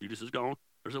 Judas is gone.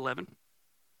 There's 11.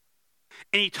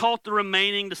 And he taught the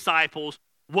remaining disciples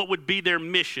what would be their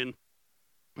mission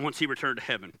once he returned to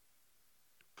heaven.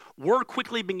 Word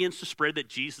quickly begins to spread that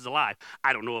Jesus is alive.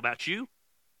 I don't know about you,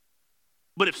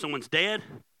 but if someone's dead,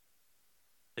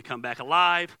 they come back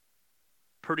alive,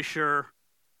 pretty sure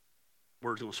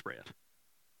word's going to spread.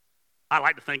 I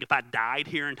like to think if I died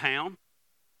here in town,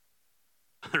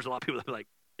 there's a lot of people that are like,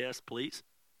 yes, please.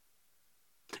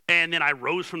 And then I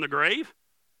rose from the grave,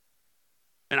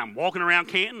 and I'm walking around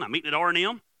Canton, I'm eating at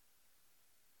R&M,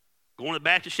 going to the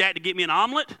Baptist shack to get me an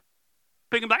omelet,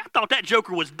 picking back, I thought that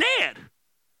joker was dead.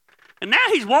 And now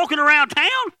he's walking around town.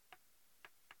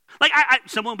 Like,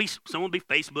 someone be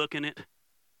Facebooking it.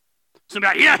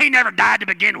 Somebody, he never died to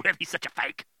begin with. He's such a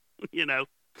fake,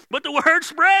 But the word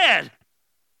spread.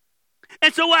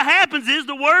 And so what happens is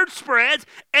the word spreads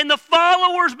and the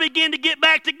followers begin to get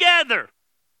back together.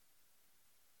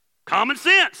 Common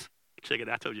sense. Check it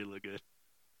out. I told you it looked good.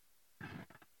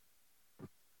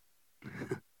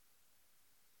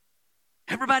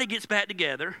 Everybody gets back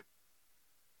together.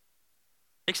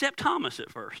 Except Thomas at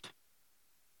first.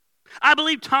 I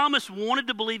believe Thomas wanted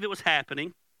to believe it was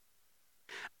happening.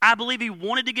 I believe he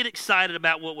wanted to get excited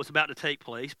about what was about to take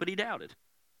place, but he doubted.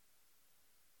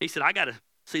 He said, I got to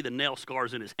see the nail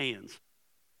scars in his hands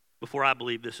before I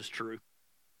believe this is true.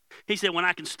 He said, when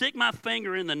I can stick my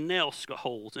finger in the nail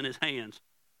holes in his hands,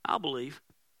 I'll believe.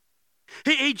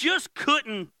 He just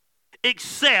couldn't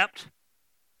accept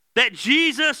that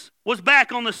Jesus was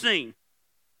back on the scene.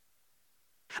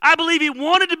 I believe he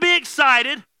wanted to be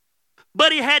excited,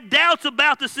 but he had doubts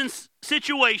about the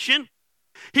situation.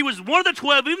 He was one of the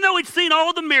 12, even though he'd seen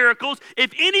all the miracles.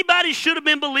 If anybody should have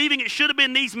been believing, it should have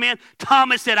been these men.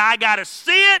 Thomas said, I got to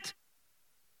see it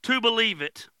to believe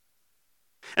it.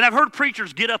 And I've heard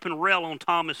preachers get up and rail on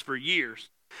Thomas for years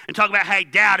and talk about how he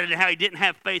doubted and how he didn't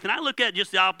have faith. And I look at it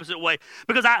just the opposite way,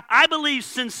 because I believe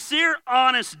sincere,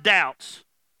 honest doubts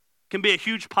can be a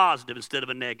huge positive instead of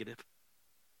a negative.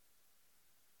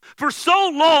 For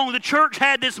so long, the church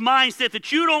had this mindset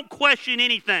that you don't question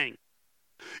anything.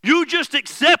 You just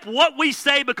accept what we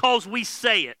say because we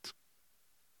say it.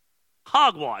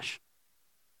 Hogwash.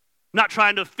 Not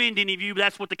trying to offend any of you, but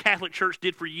that's what the Catholic Church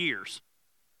did for years.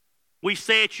 We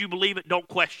say it, you believe it, don't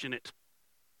question it.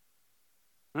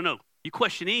 No, you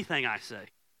question anything I say.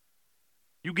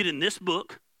 You get in this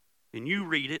book, and you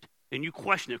read it, and you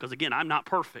question it, because again, I'm not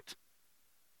perfect.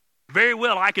 Very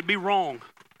well, I could be wrong.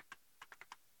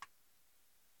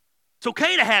 It's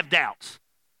okay to have doubts.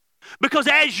 Because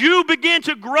as you begin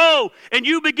to grow and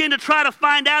you begin to try to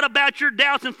find out about your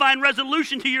doubts and find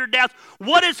resolution to your doubts,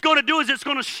 what it's going to do is it's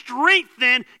going to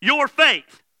strengthen your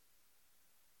faith.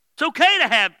 It's okay to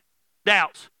have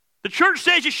doubts. The church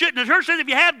says you shouldn't. The church says if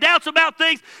you have doubts about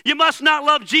things, you must not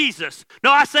love Jesus.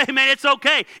 No, I say, man, it's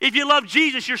okay. If you love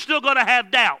Jesus, you're still going to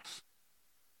have doubts.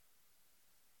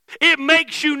 It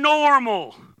makes you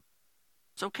normal.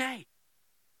 It's okay.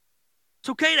 It's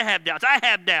okay to have doubts. I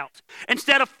have doubts.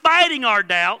 Instead of fighting our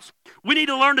doubts, we need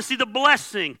to learn to see the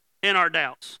blessing in our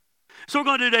doubts. So we're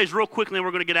going to do today is real quickly, and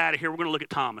we're going to get out of here. We're going to look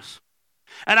at Thomas.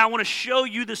 And I want to show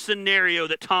you the scenario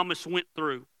that Thomas went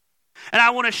through. And I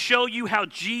want to show you how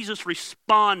Jesus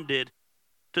responded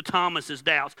to Thomas's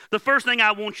doubts. The first thing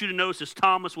I want you to notice is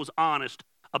Thomas was honest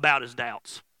about his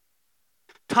doubts.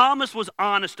 Thomas was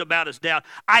honest about his doubt.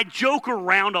 I joke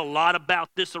around a lot about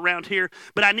this around here,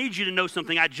 but I need you to know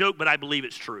something. I joke, but I believe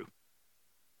it's true.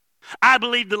 I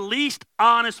believe the least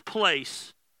honest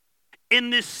place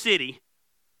in this city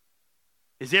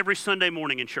is every Sunday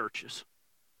morning in churches.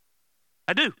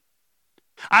 I do.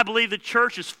 I believe the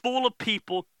church is full of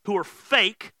people who are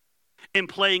fake and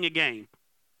playing a game.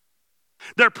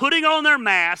 They're putting on their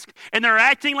mask and they're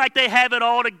acting like they have it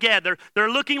all together. They're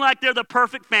looking like they're the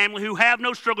perfect family who have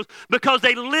no struggles because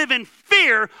they live in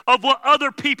fear of what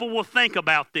other people will think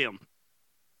about them.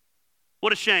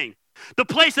 What a shame. The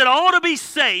place that ought to be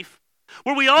safe,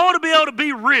 where we ought to be able to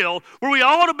be real, where we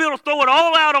ought to be able to throw it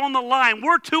all out on the line,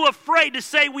 we're too afraid to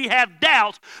say we have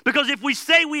doubts, because if we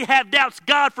say we have doubts,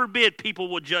 God forbid people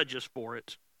will judge us for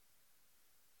it.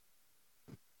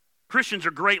 Christians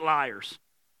are great liars.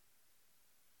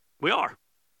 We are.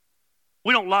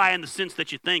 We don't lie in the sense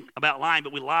that you think about lying,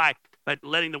 but we lie by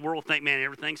letting the world think, man,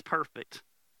 everything's perfect.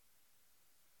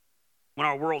 When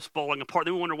our world's falling apart,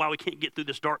 then we wonder why we can't get through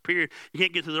this dark period. You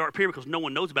can't get through the dark period because no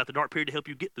one knows about the dark period to help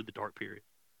you get through the dark period.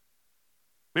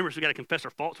 Remember, so we got to confess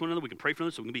our faults to one another. We can pray for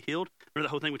them so we can be healed. Remember the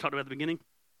whole thing we talked about at the beginning?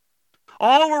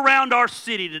 All around our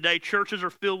city today, churches are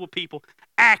filled with people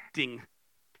acting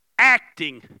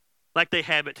like they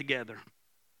have it together.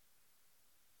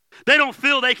 They don't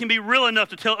feel they can be real enough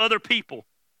to tell other people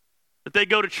that they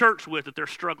go to church with that they're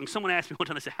struggling. Someone asked me one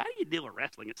time, they said, how do you deal with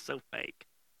wrestling? It's so fake.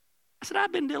 I said,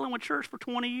 I've been dealing with church for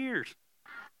 20 years.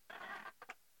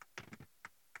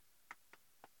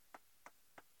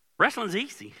 Wrestling's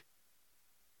easy.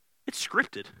 It's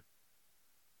scripted.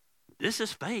 This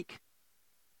is fake.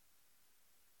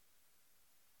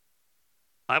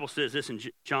 The Bible says this in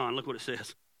John. Look what it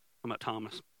says about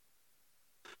Thomas.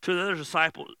 So the other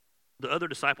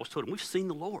disciples told him, we've seen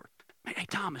the Lord. Hey,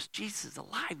 Thomas, Jesus is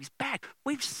alive. He's back.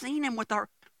 We've seen him with our...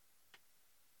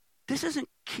 This isn't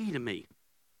key to me.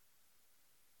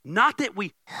 Not that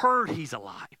we heard he's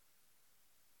alive.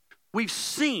 We've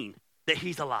seen that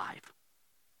he's alive.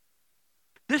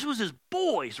 This was his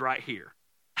boys right here.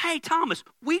 Hey, Thomas,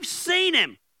 we've seen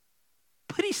him.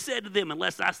 But he said to them,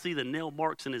 unless I see the nail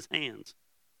marks in his hands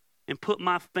and put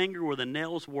my finger where the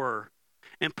nails were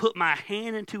and put my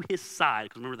hand into his side,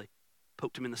 because remember they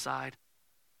poked him in the side,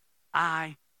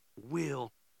 I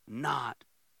will not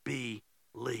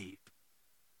believe.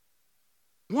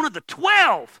 One of the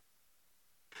 12.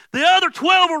 The other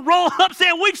 12 were rolling up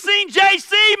saying, we've seen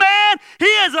JC, man. He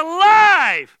is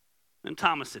alive. And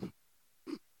Thomas said,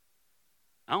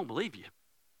 I don't believe you.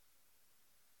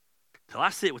 Till I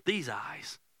see it with these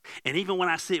eyes. And even when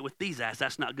I see it with these eyes,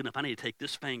 that's not good enough. I need to take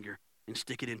this finger and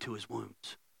stick it into his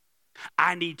wounds.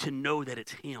 I need to know that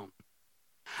it's him.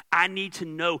 I need to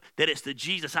know that it's the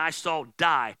Jesus I saw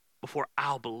die before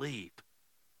I'll believe.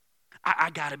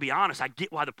 I got to be honest. I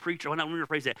get why the preacher, let me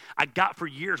rephrase that. I got for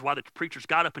years why the preachers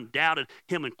got up and doubted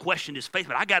him and questioned his faith.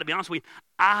 But I got to be honest with you.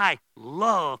 I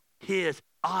love his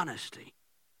honesty.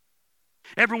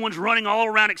 Everyone's running all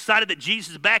around excited that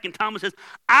Jesus is back. And Thomas says,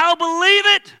 I'll believe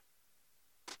it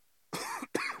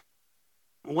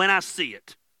when I see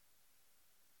it.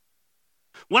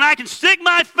 When I can stick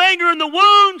my finger in the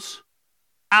wounds,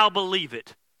 I'll believe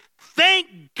it.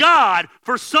 Thank God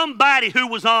for somebody who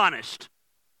was honest.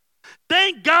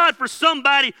 Thank God for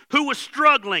somebody who was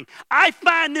struggling. I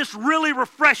find this really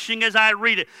refreshing as I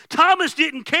read it. Thomas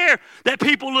didn't care that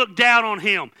people looked down on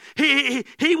him.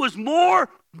 He was more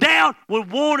down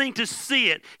with wanting to see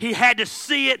it. He had to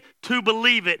see it to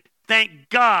believe it. Thank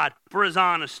God for his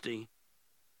honesty.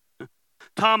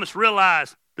 Thomas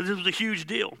realized that this was a huge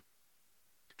deal.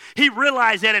 He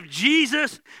realized that if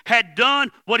Jesus had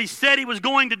done what he said he was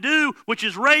going to do, which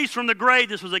is raised from the grave,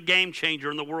 this was a game changer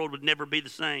and the world would never be the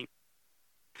same.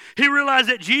 He realized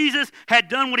that Jesus had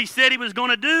done what he said he was going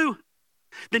to do.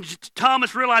 Then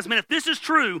Thomas realized, man, if this is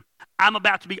true, I'm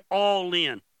about to be all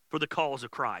in for the cause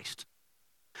of Christ.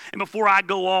 And before I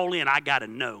go all in, I got to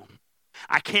know.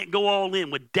 I can't go all in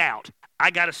with doubt.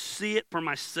 I got to see it for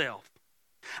myself.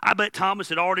 I bet Thomas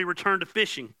had already returned to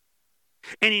fishing.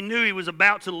 And he knew he was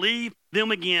about to leave them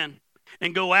again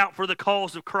and go out for the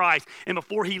cause of Christ. And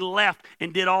before he left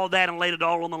and did all that and laid it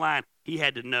all on the line, he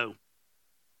had to know.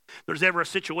 If there's ever a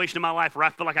situation in my life where I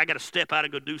feel like I got to step out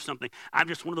and go do something, I'm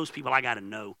just one of those people I got to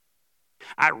know.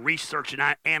 I research and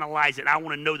I analyze it. I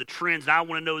want to know the trends. And I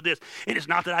want to know this. And it's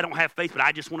not that I don't have faith, but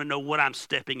I just want to know what I'm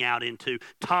stepping out into.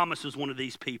 Thomas is one of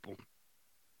these people.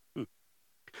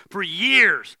 For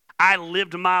years, I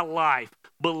lived my life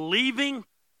believing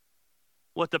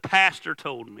what the pastor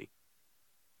told me.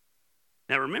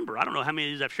 Now remember, I don't know how many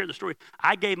of these I've shared the story.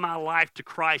 I gave my life to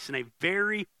Christ in a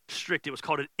very strict, it was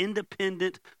called an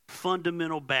independent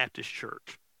fundamental Baptist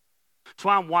church. So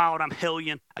I'm wild, I'm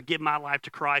hellion, I give my life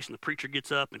to Christ, and the preacher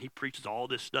gets up and he preaches all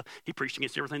this stuff. He preached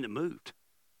against everything that moved.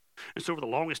 And so for the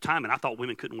longest time, and I thought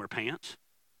women couldn't wear pants,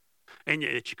 and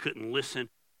that you couldn't listen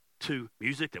to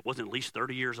music that wasn't at least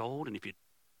 30 years old, and if you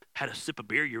had a sip of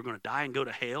beer, you were going to die and go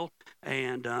to hell.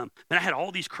 And then I had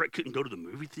all these, couldn't go to the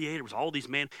movie theater. It was all these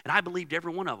men, and I believed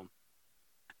every one of them.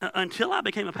 Until I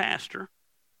became a pastor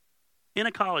in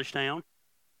a college town,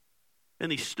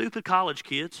 and these stupid college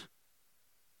kids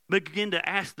begin to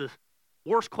ask the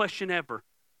worst question ever.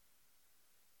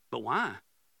 But why?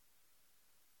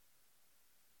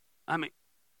 I mean,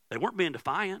 they weren't being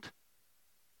defiant.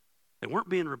 They weren't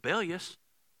being rebellious.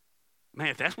 Man,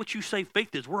 if that's what you say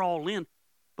faith is, we're all in.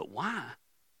 But why?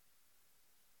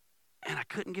 And I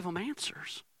couldn't give them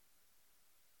answers.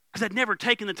 Because I'd never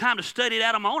taken the time to study it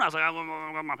out on my own. I was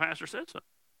like, my pastor said so.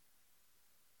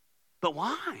 But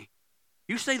why?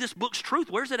 You say this book's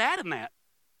truth. Where's it at in that?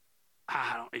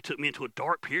 It took me into a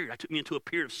dark period. It took me into a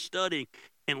period of studying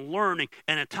and learning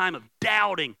and a time of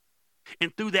doubting.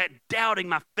 And through that doubting,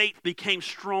 my faith became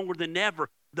stronger than ever,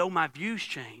 though my views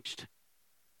changed.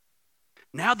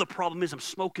 Now the problem is I'm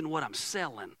smoking what I'm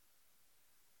selling.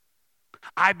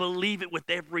 I believe it with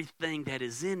everything that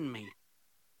is in me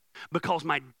because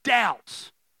my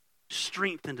doubts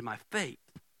strengthened my faith.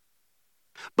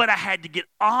 But I had to get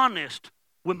honest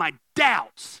with my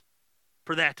doubts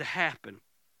for that to happen.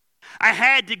 I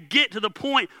had to get to the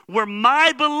point where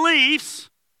my beliefs,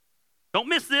 don't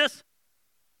miss this,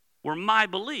 were my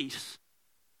beliefs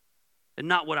and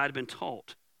not what I'd been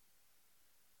taught.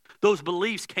 Those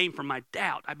beliefs came from my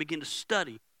doubt. I began to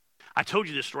study. I told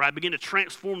you this story. I began to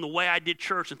transform the way I did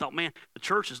church and thought, man, the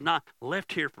church is not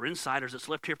left here for insiders. It's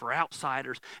left here for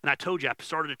outsiders. And I told you, I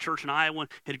started a church in Iowa. It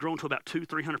had grown to about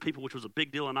 200-300 people, which was a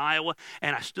big deal in Iowa.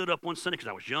 And I stood up one Sunday because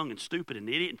I was young and stupid and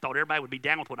an idiot and thought everybody would be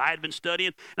down with what I had been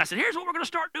studying. And I said, here's what we're going to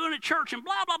start doing at church and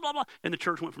blah, blah, blah, blah. And the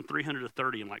church went from 300 to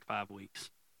 30 in like 5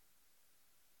 weeks.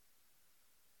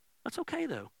 That's okay,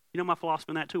 though. You know my philosophy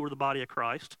on that, too. We're the body of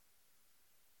Christ.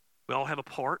 We all have a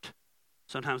part.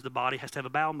 Sometimes the body has to have a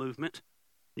bowel movement.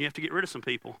 You have to get rid of some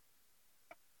people.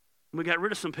 And we got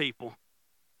rid of some people.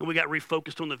 And we got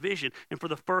refocused on the vision. And for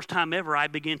the first time ever, I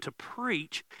began to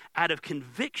preach out of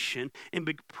conviction and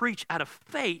preach out of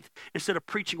faith instead of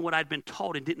preaching what I'd been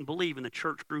taught and didn't believe. And the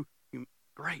church grew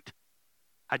great.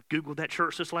 I Googled that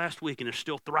church this last week, and they're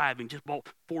still thriving. Just bought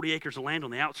 40 acres of land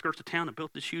on the outskirts of town and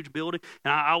built this huge building.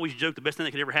 And I always joke the best thing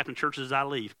that could ever happen to churches is I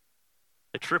leave.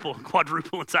 They triple,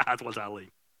 quadruple in size once I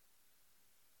leave.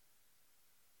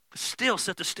 But still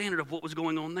set the standard of what was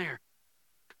going on there.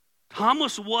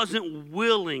 Thomas wasn't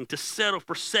willing to settle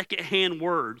for secondhand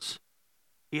words.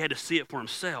 He had to see it for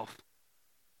himself.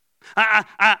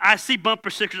 I see bumper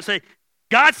stickers that say,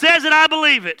 God says it, I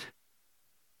believe it.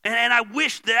 And I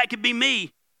wish that could be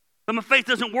me. But my faith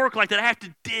doesn't work like that. I have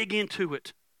to dig into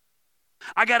it.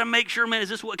 I got to make sure, man, is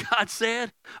this what God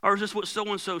said? Or is this what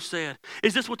so-and-so said?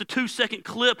 Is this what the 2-second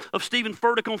clip of Stephen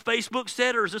Furtick on Facebook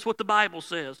said? Or is this what the Bible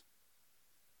says?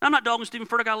 I'm not dogging Stephen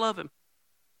Furtick. I love him.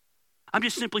 I'm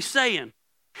just simply saying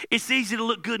it's easy to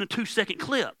look good in a 2-second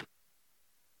clip.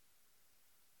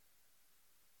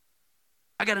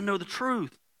 I got to know the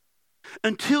truth.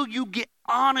 Until you get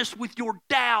honest with your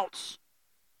doubts,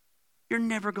 you're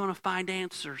never going to find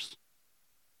answers.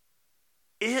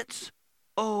 It's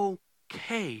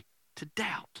okay to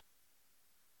doubt.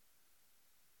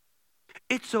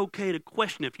 It's okay to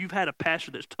question. If you've had a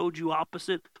pastor that's told you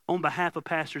opposite, on behalf of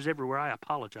pastors everywhere, I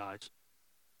apologize.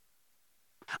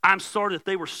 I'm sorry that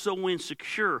they were so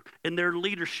insecure in their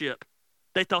leadership.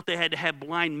 They thought they had to have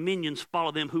blind minions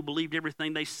follow them who believed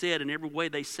everything they said in every way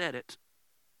they said it.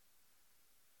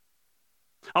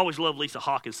 I always love Lisa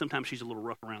Hawkins. Sometimes she's a little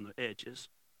rough around the edges.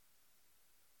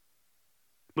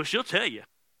 But she'll tell you,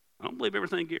 I don't believe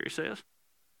everything Gary says.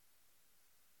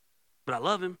 But I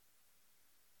love him.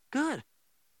 Good.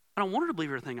 I don't want her to believe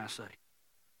everything I say.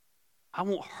 I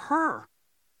want her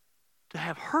to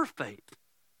have her faith.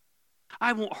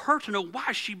 I want her to know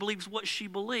why she believes what she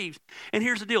believes. And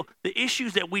here's the deal. The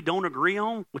issues that we don't agree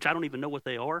on, which I don't even know what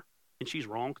they are, and she's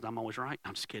wrong because I'm always right.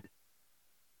 I'm just kidding.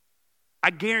 I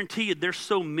guarantee you they're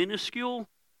so minuscule,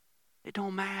 it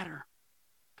don't matter.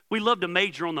 We love to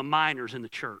major on the minors in the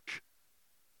church.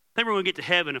 I think we're going to get to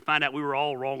heaven and find out we were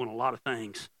all wrong on a lot of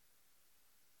things.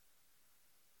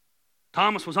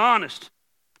 Thomas was honest.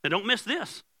 Now don't miss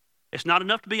this. It's not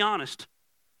enough to be honest.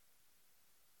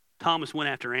 Thomas went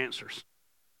after answers.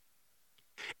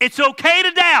 It's okay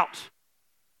to doubt.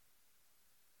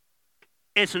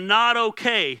 It's not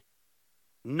okay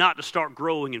not to start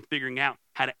growing and figuring out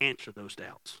how to answer those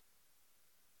doubts.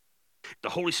 The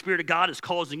Holy Spirit of God is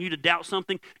causing you to doubt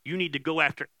something. You need to go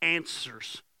after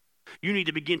answers. You need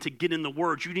to begin to get in the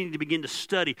Word. You need to begin to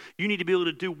study. You need to be able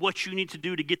to do what you need to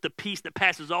do to get the peace that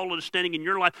passes all understanding in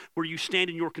your life, where you stand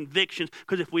in your convictions.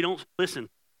 Because if we don't, listen,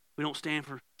 we don't stand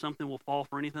for something, we'll fall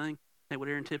for anything. Is that what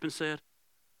Aaron Tippins said?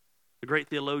 The great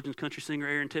theologian, country singer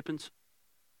Aaron Tippins.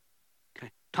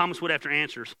 Okay. Thomas went after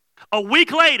answers. A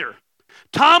week later,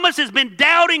 Thomas has been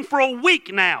doubting for a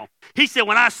week now. He said,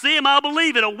 when I see him, I'll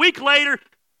believe it. A week later,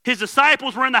 his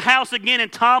disciples were in the house again,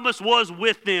 and Thomas was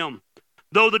with them.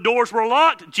 Though the doors were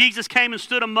locked, Jesus came and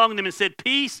stood among them and said,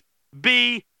 peace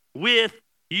be with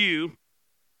you.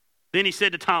 Then he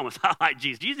said to Thomas, I like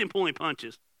Jesus. Jesus didn't pull any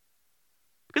punches.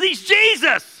 Because he's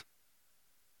Jesus.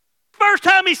 First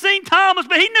time he seen Thomas,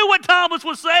 but he knew what Thomas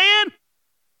was saying.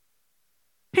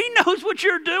 He knows what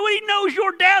you're doing. He knows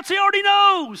your doubts. He already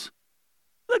knows.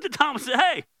 Looked at Thomas and said,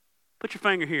 hey, put your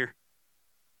finger here.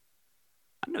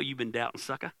 I know you've been doubting,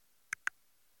 sucker.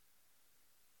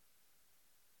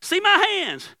 See my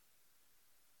hands.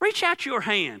 Reach out your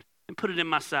hand and put it in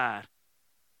my side.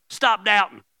 Stop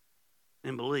doubting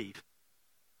and believe.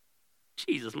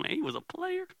 Jesus, man, he was a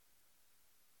player.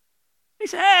 He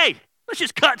said, hey, let's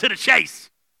just cut to the chase.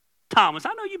 Thomas,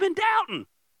 I know you've been doubting.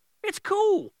 It's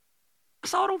cool. I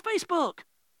saw it on Facebook.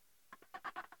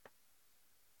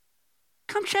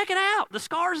 Come check it out. The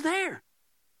scar's there.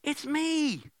 It's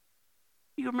me.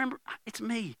 You remember? It's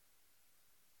me.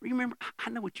 Remember?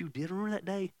 I know what you did. Remember that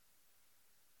day?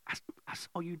 I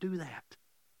saw you do that.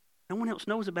 No one else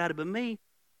knows about it but me.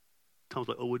 Tom's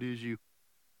like, oh, it is you.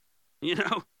 You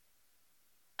know?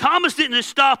 Thomas didn't just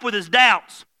stop with his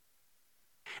doubts.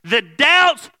 The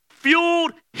doubts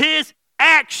fueled his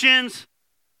actions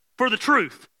for the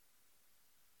truth.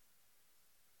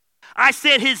 I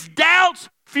said his doubts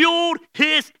fueled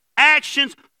his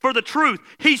actions for the truth.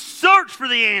 He searched for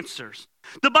the answers.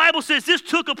 The Bible says this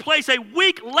took a place a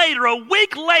week later. A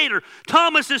week later,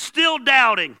 Thomas is still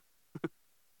doubting.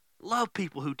 Love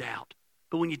people who doubt.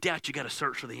 But when you doubt, you got to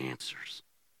search for the answers.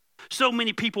 So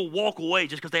many people walk away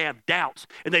just because they have doubts,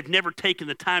 and they've never taken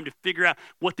the time to figure out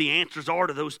what the answers are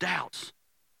to those doubts.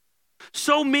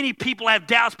 So many people have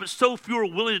doubts, but so few are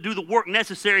willing to do the work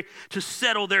necessary to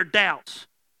settle their doubts.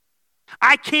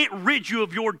 I can't rid you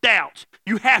of your doubts.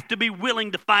 You have to be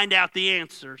willing to find out the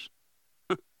answers.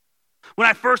 When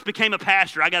I first became a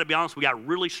pastor, I got to be honest with you, I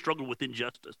really struggled with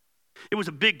injustice. It was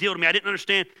a big deal to me. I didn't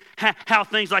understand how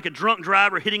things like a drunk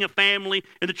driver hitting a family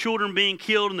and the children being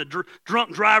killed and the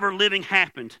drunk driver living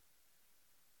happened.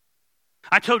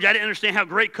 I told you I didn't understand how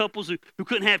great couples who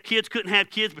couldn't have kids,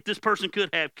 but this person could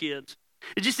have kids.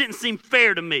 It just didn't seem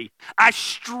fair to me. I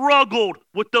struggled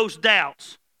with those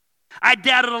doubts. I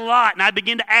doubted a lot, and I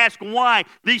began to ask why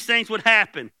these things would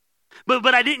happen.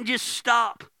 But I didn't just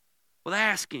stop with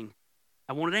asking.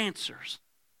 I wanted answers.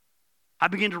 I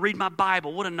began to read my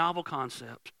Bible. What a novel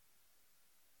concept.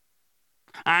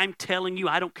 I'm telling you,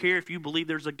 I don't care if you believe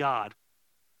there's a God.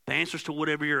 The answers to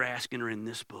whatever you're asking are in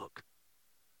this book.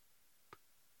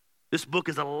 This book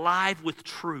is alive with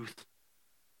truth.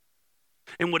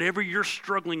 And whatever you're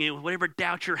struggling in, whatever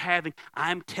doubt you're having,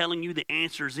 I'm telling you the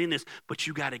answer's in this, but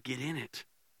you got to get in it.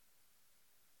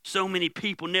 So many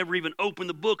people never even open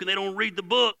the book and they don't read the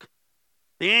book.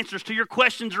 The answers to your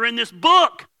questions are in this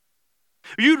book.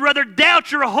 You'd rather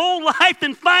doubt your whole life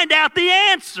than find out the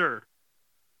answer.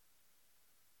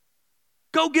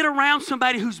 Go get around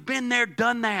somebody who's been there,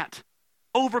 done that,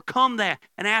 overcome that,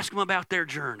 and ask them about their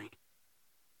journey.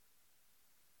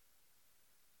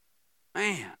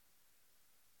 Man.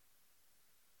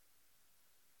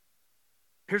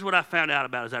 Here's what I found out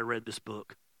about as I read this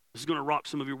book. This is going to rock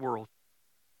some of your world.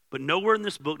 But nowhere in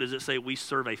this book does it say we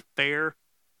serve a fair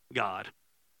God.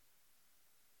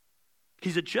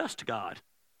 He's a just God.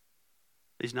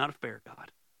 He's not a fair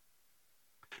God.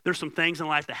 There's some things in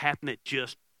life that happen that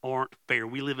just aren't fair.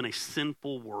 We live in a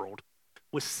sinful world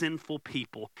with sinful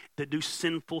people that do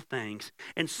sinful things,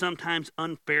 and sometimes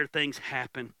unfair things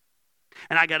happen.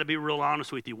 And I got to be real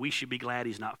honest with you. We should be glad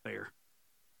he's not fair.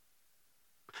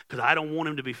 Because I don't want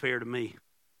him to be fair to me.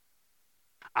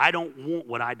 I don't want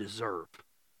what I deserve.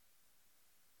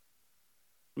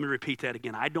 Let me repeat that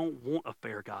again. I don't want a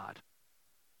fair God.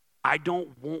 I don't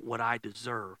want what I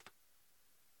deserve.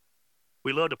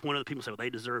 We love to point out people and say, well, they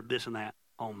deserve this and that.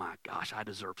 Oh my gosh, I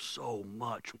deserve so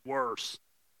much worse.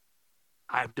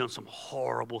 I've done some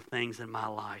horrible things in my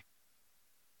life.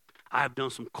 I've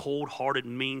done some cold-hearted,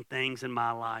 mean things in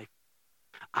my life.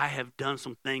 I have done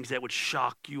some things that would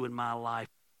shock you in my life.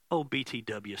 Oh,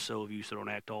 BTW, so of you, so don't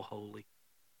act all holy.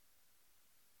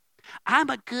 I'm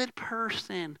a good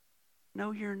person.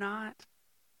 No, you're not.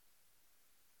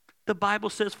 The Bible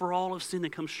says, for all have sinned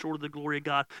and come short of the glory of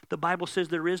God. The Bible says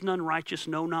there is none righteous,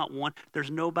 no, not one.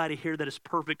 There's nobody here that is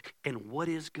perfect. And what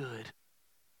is good?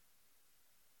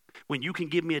 When you can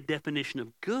give me a definition of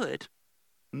good,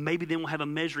 maybe then we'll have a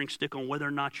measuring stick on whether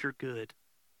or not you're good.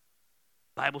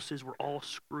 The Bible says we're all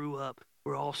screw up.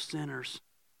 We're all sinners.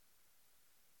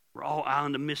 We're all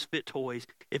island of misfit toys.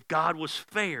 If God was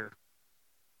fair,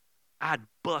 I'd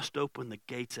bust open the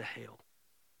gates of hell.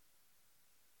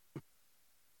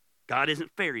 God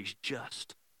isn't fair, he's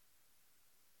just.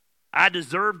 I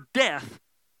deserve death,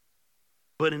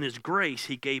 but in his grace,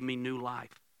 he gave me new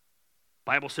life.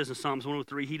 The Bible says in Psalms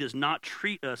 103, he does not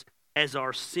treat us as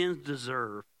our sins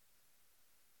deserve.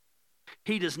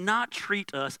 He does not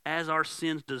treat us as our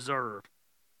sins deserve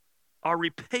or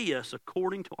repay us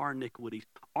according to our iniquities.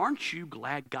 Aren't you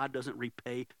glad God doesn't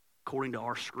repay according to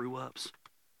our screw-ups?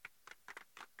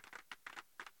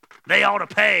 They ought to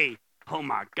pay. Oh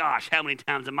my gosh, how many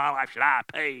times in my life should I have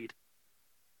paid?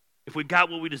 If we got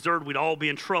what we deserved, we'd all be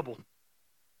in trouble.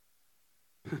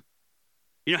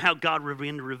 You know how God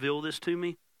began to reveal this to me?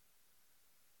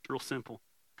 It's real simple.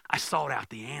 I sought out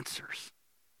the answers.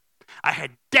 I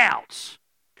had doubts,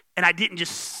 and I didn't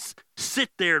just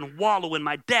sit there and wallow in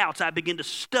my doubts. I began to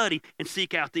study and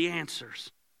seek out the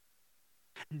answers.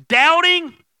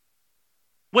 Doubting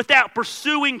without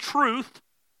pursuing truth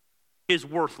is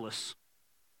worthless.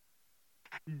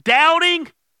 Doubting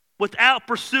without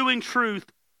pursuing truth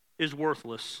is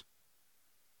worthless.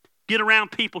 Get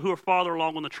around people who are farther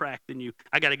along on the track than you.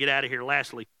 I got to get out of here.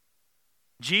 Lastly,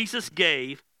 Jesus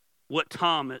gave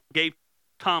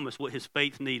Thomas what his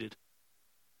faith needed.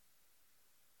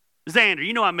 Xander,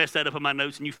 you know I messed that up in my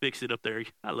notes and you fixed it up there.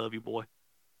 I love you, boy.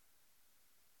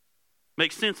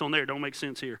 Makes sense on there, don't make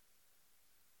sense here.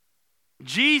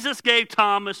 Jesus gave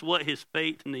Thomas what his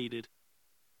faith needed.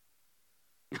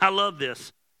 I love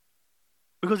this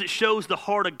because it shows the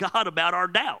heart of God about our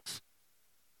doubts.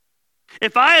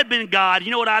 If I had been God,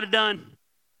 you know what I'd have done?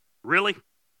 Really?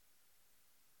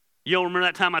 You don't remember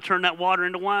that time I turned that water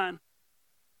into wine?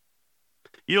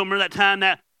 You don't remember that time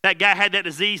that guy had that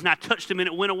disease and I touched him and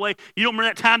it went away? You don't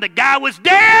remember that time the guy was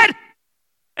dead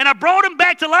and I brought him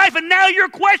back to life and now you're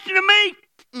questioning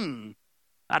me?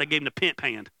 I'd have gave him the pimp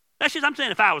hand. That's just, I'm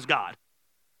saying, if I was God.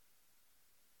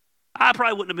 I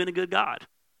probably wouldn't have been a good God.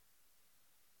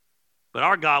 But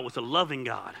our God was a loving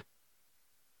God,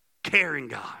 caring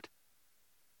God.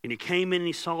 And he came in and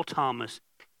he saw Thomas,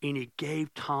 and he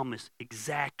gave Thomas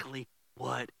exactly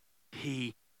what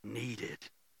he needed.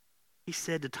 He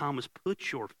said to Thomas,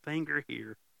 put your finger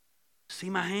here. See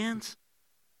my hands?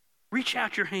 Reach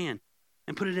out your hand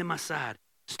and put it in my side.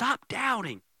 Stop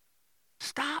doubting.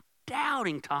 Stop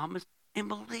doubting, Thomas, and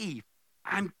believe.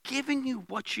 I'm giving you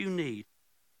what you need.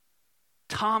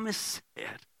 Thomas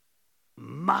said,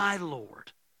 my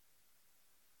Lord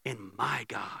and my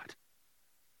God.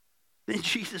 Then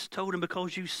Jesus told him,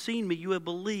 because you've seen me, you have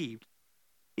believed.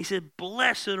 He said,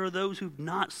 blessed are those who've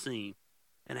not seen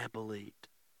and have believed.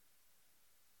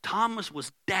 Thomas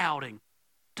was doubting.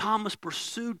 Thomas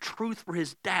pursued truth for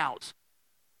his doubts,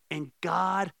 and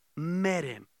God met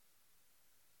him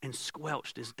and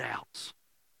squelched his doubts.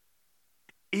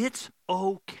 It's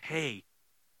okay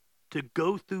to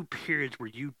go through periods where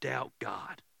you doubt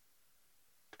God.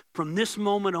 From this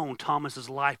moment on, Thomas's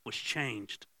life was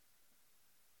changed.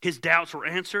 His doubts were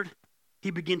answered.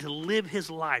 He began to live his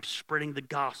life spreading the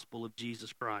gospel of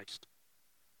Jesus Christ.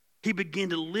 He began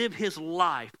to live his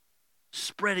life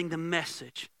spreading the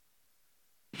message.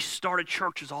 He started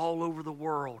churches all over the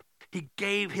world. He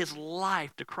gave his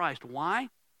life to Christ. Why?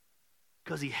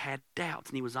 Because he had doubts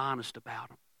and he was honest about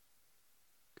them.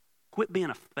 Quit being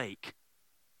a fake.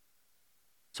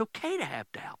 It's okay to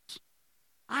have doubts.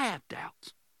 I have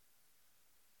doubts.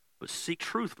 But seek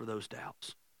truth for those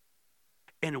doubts.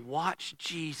 And watch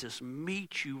Jesus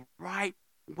meet you right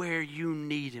where you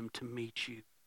need him to meet you.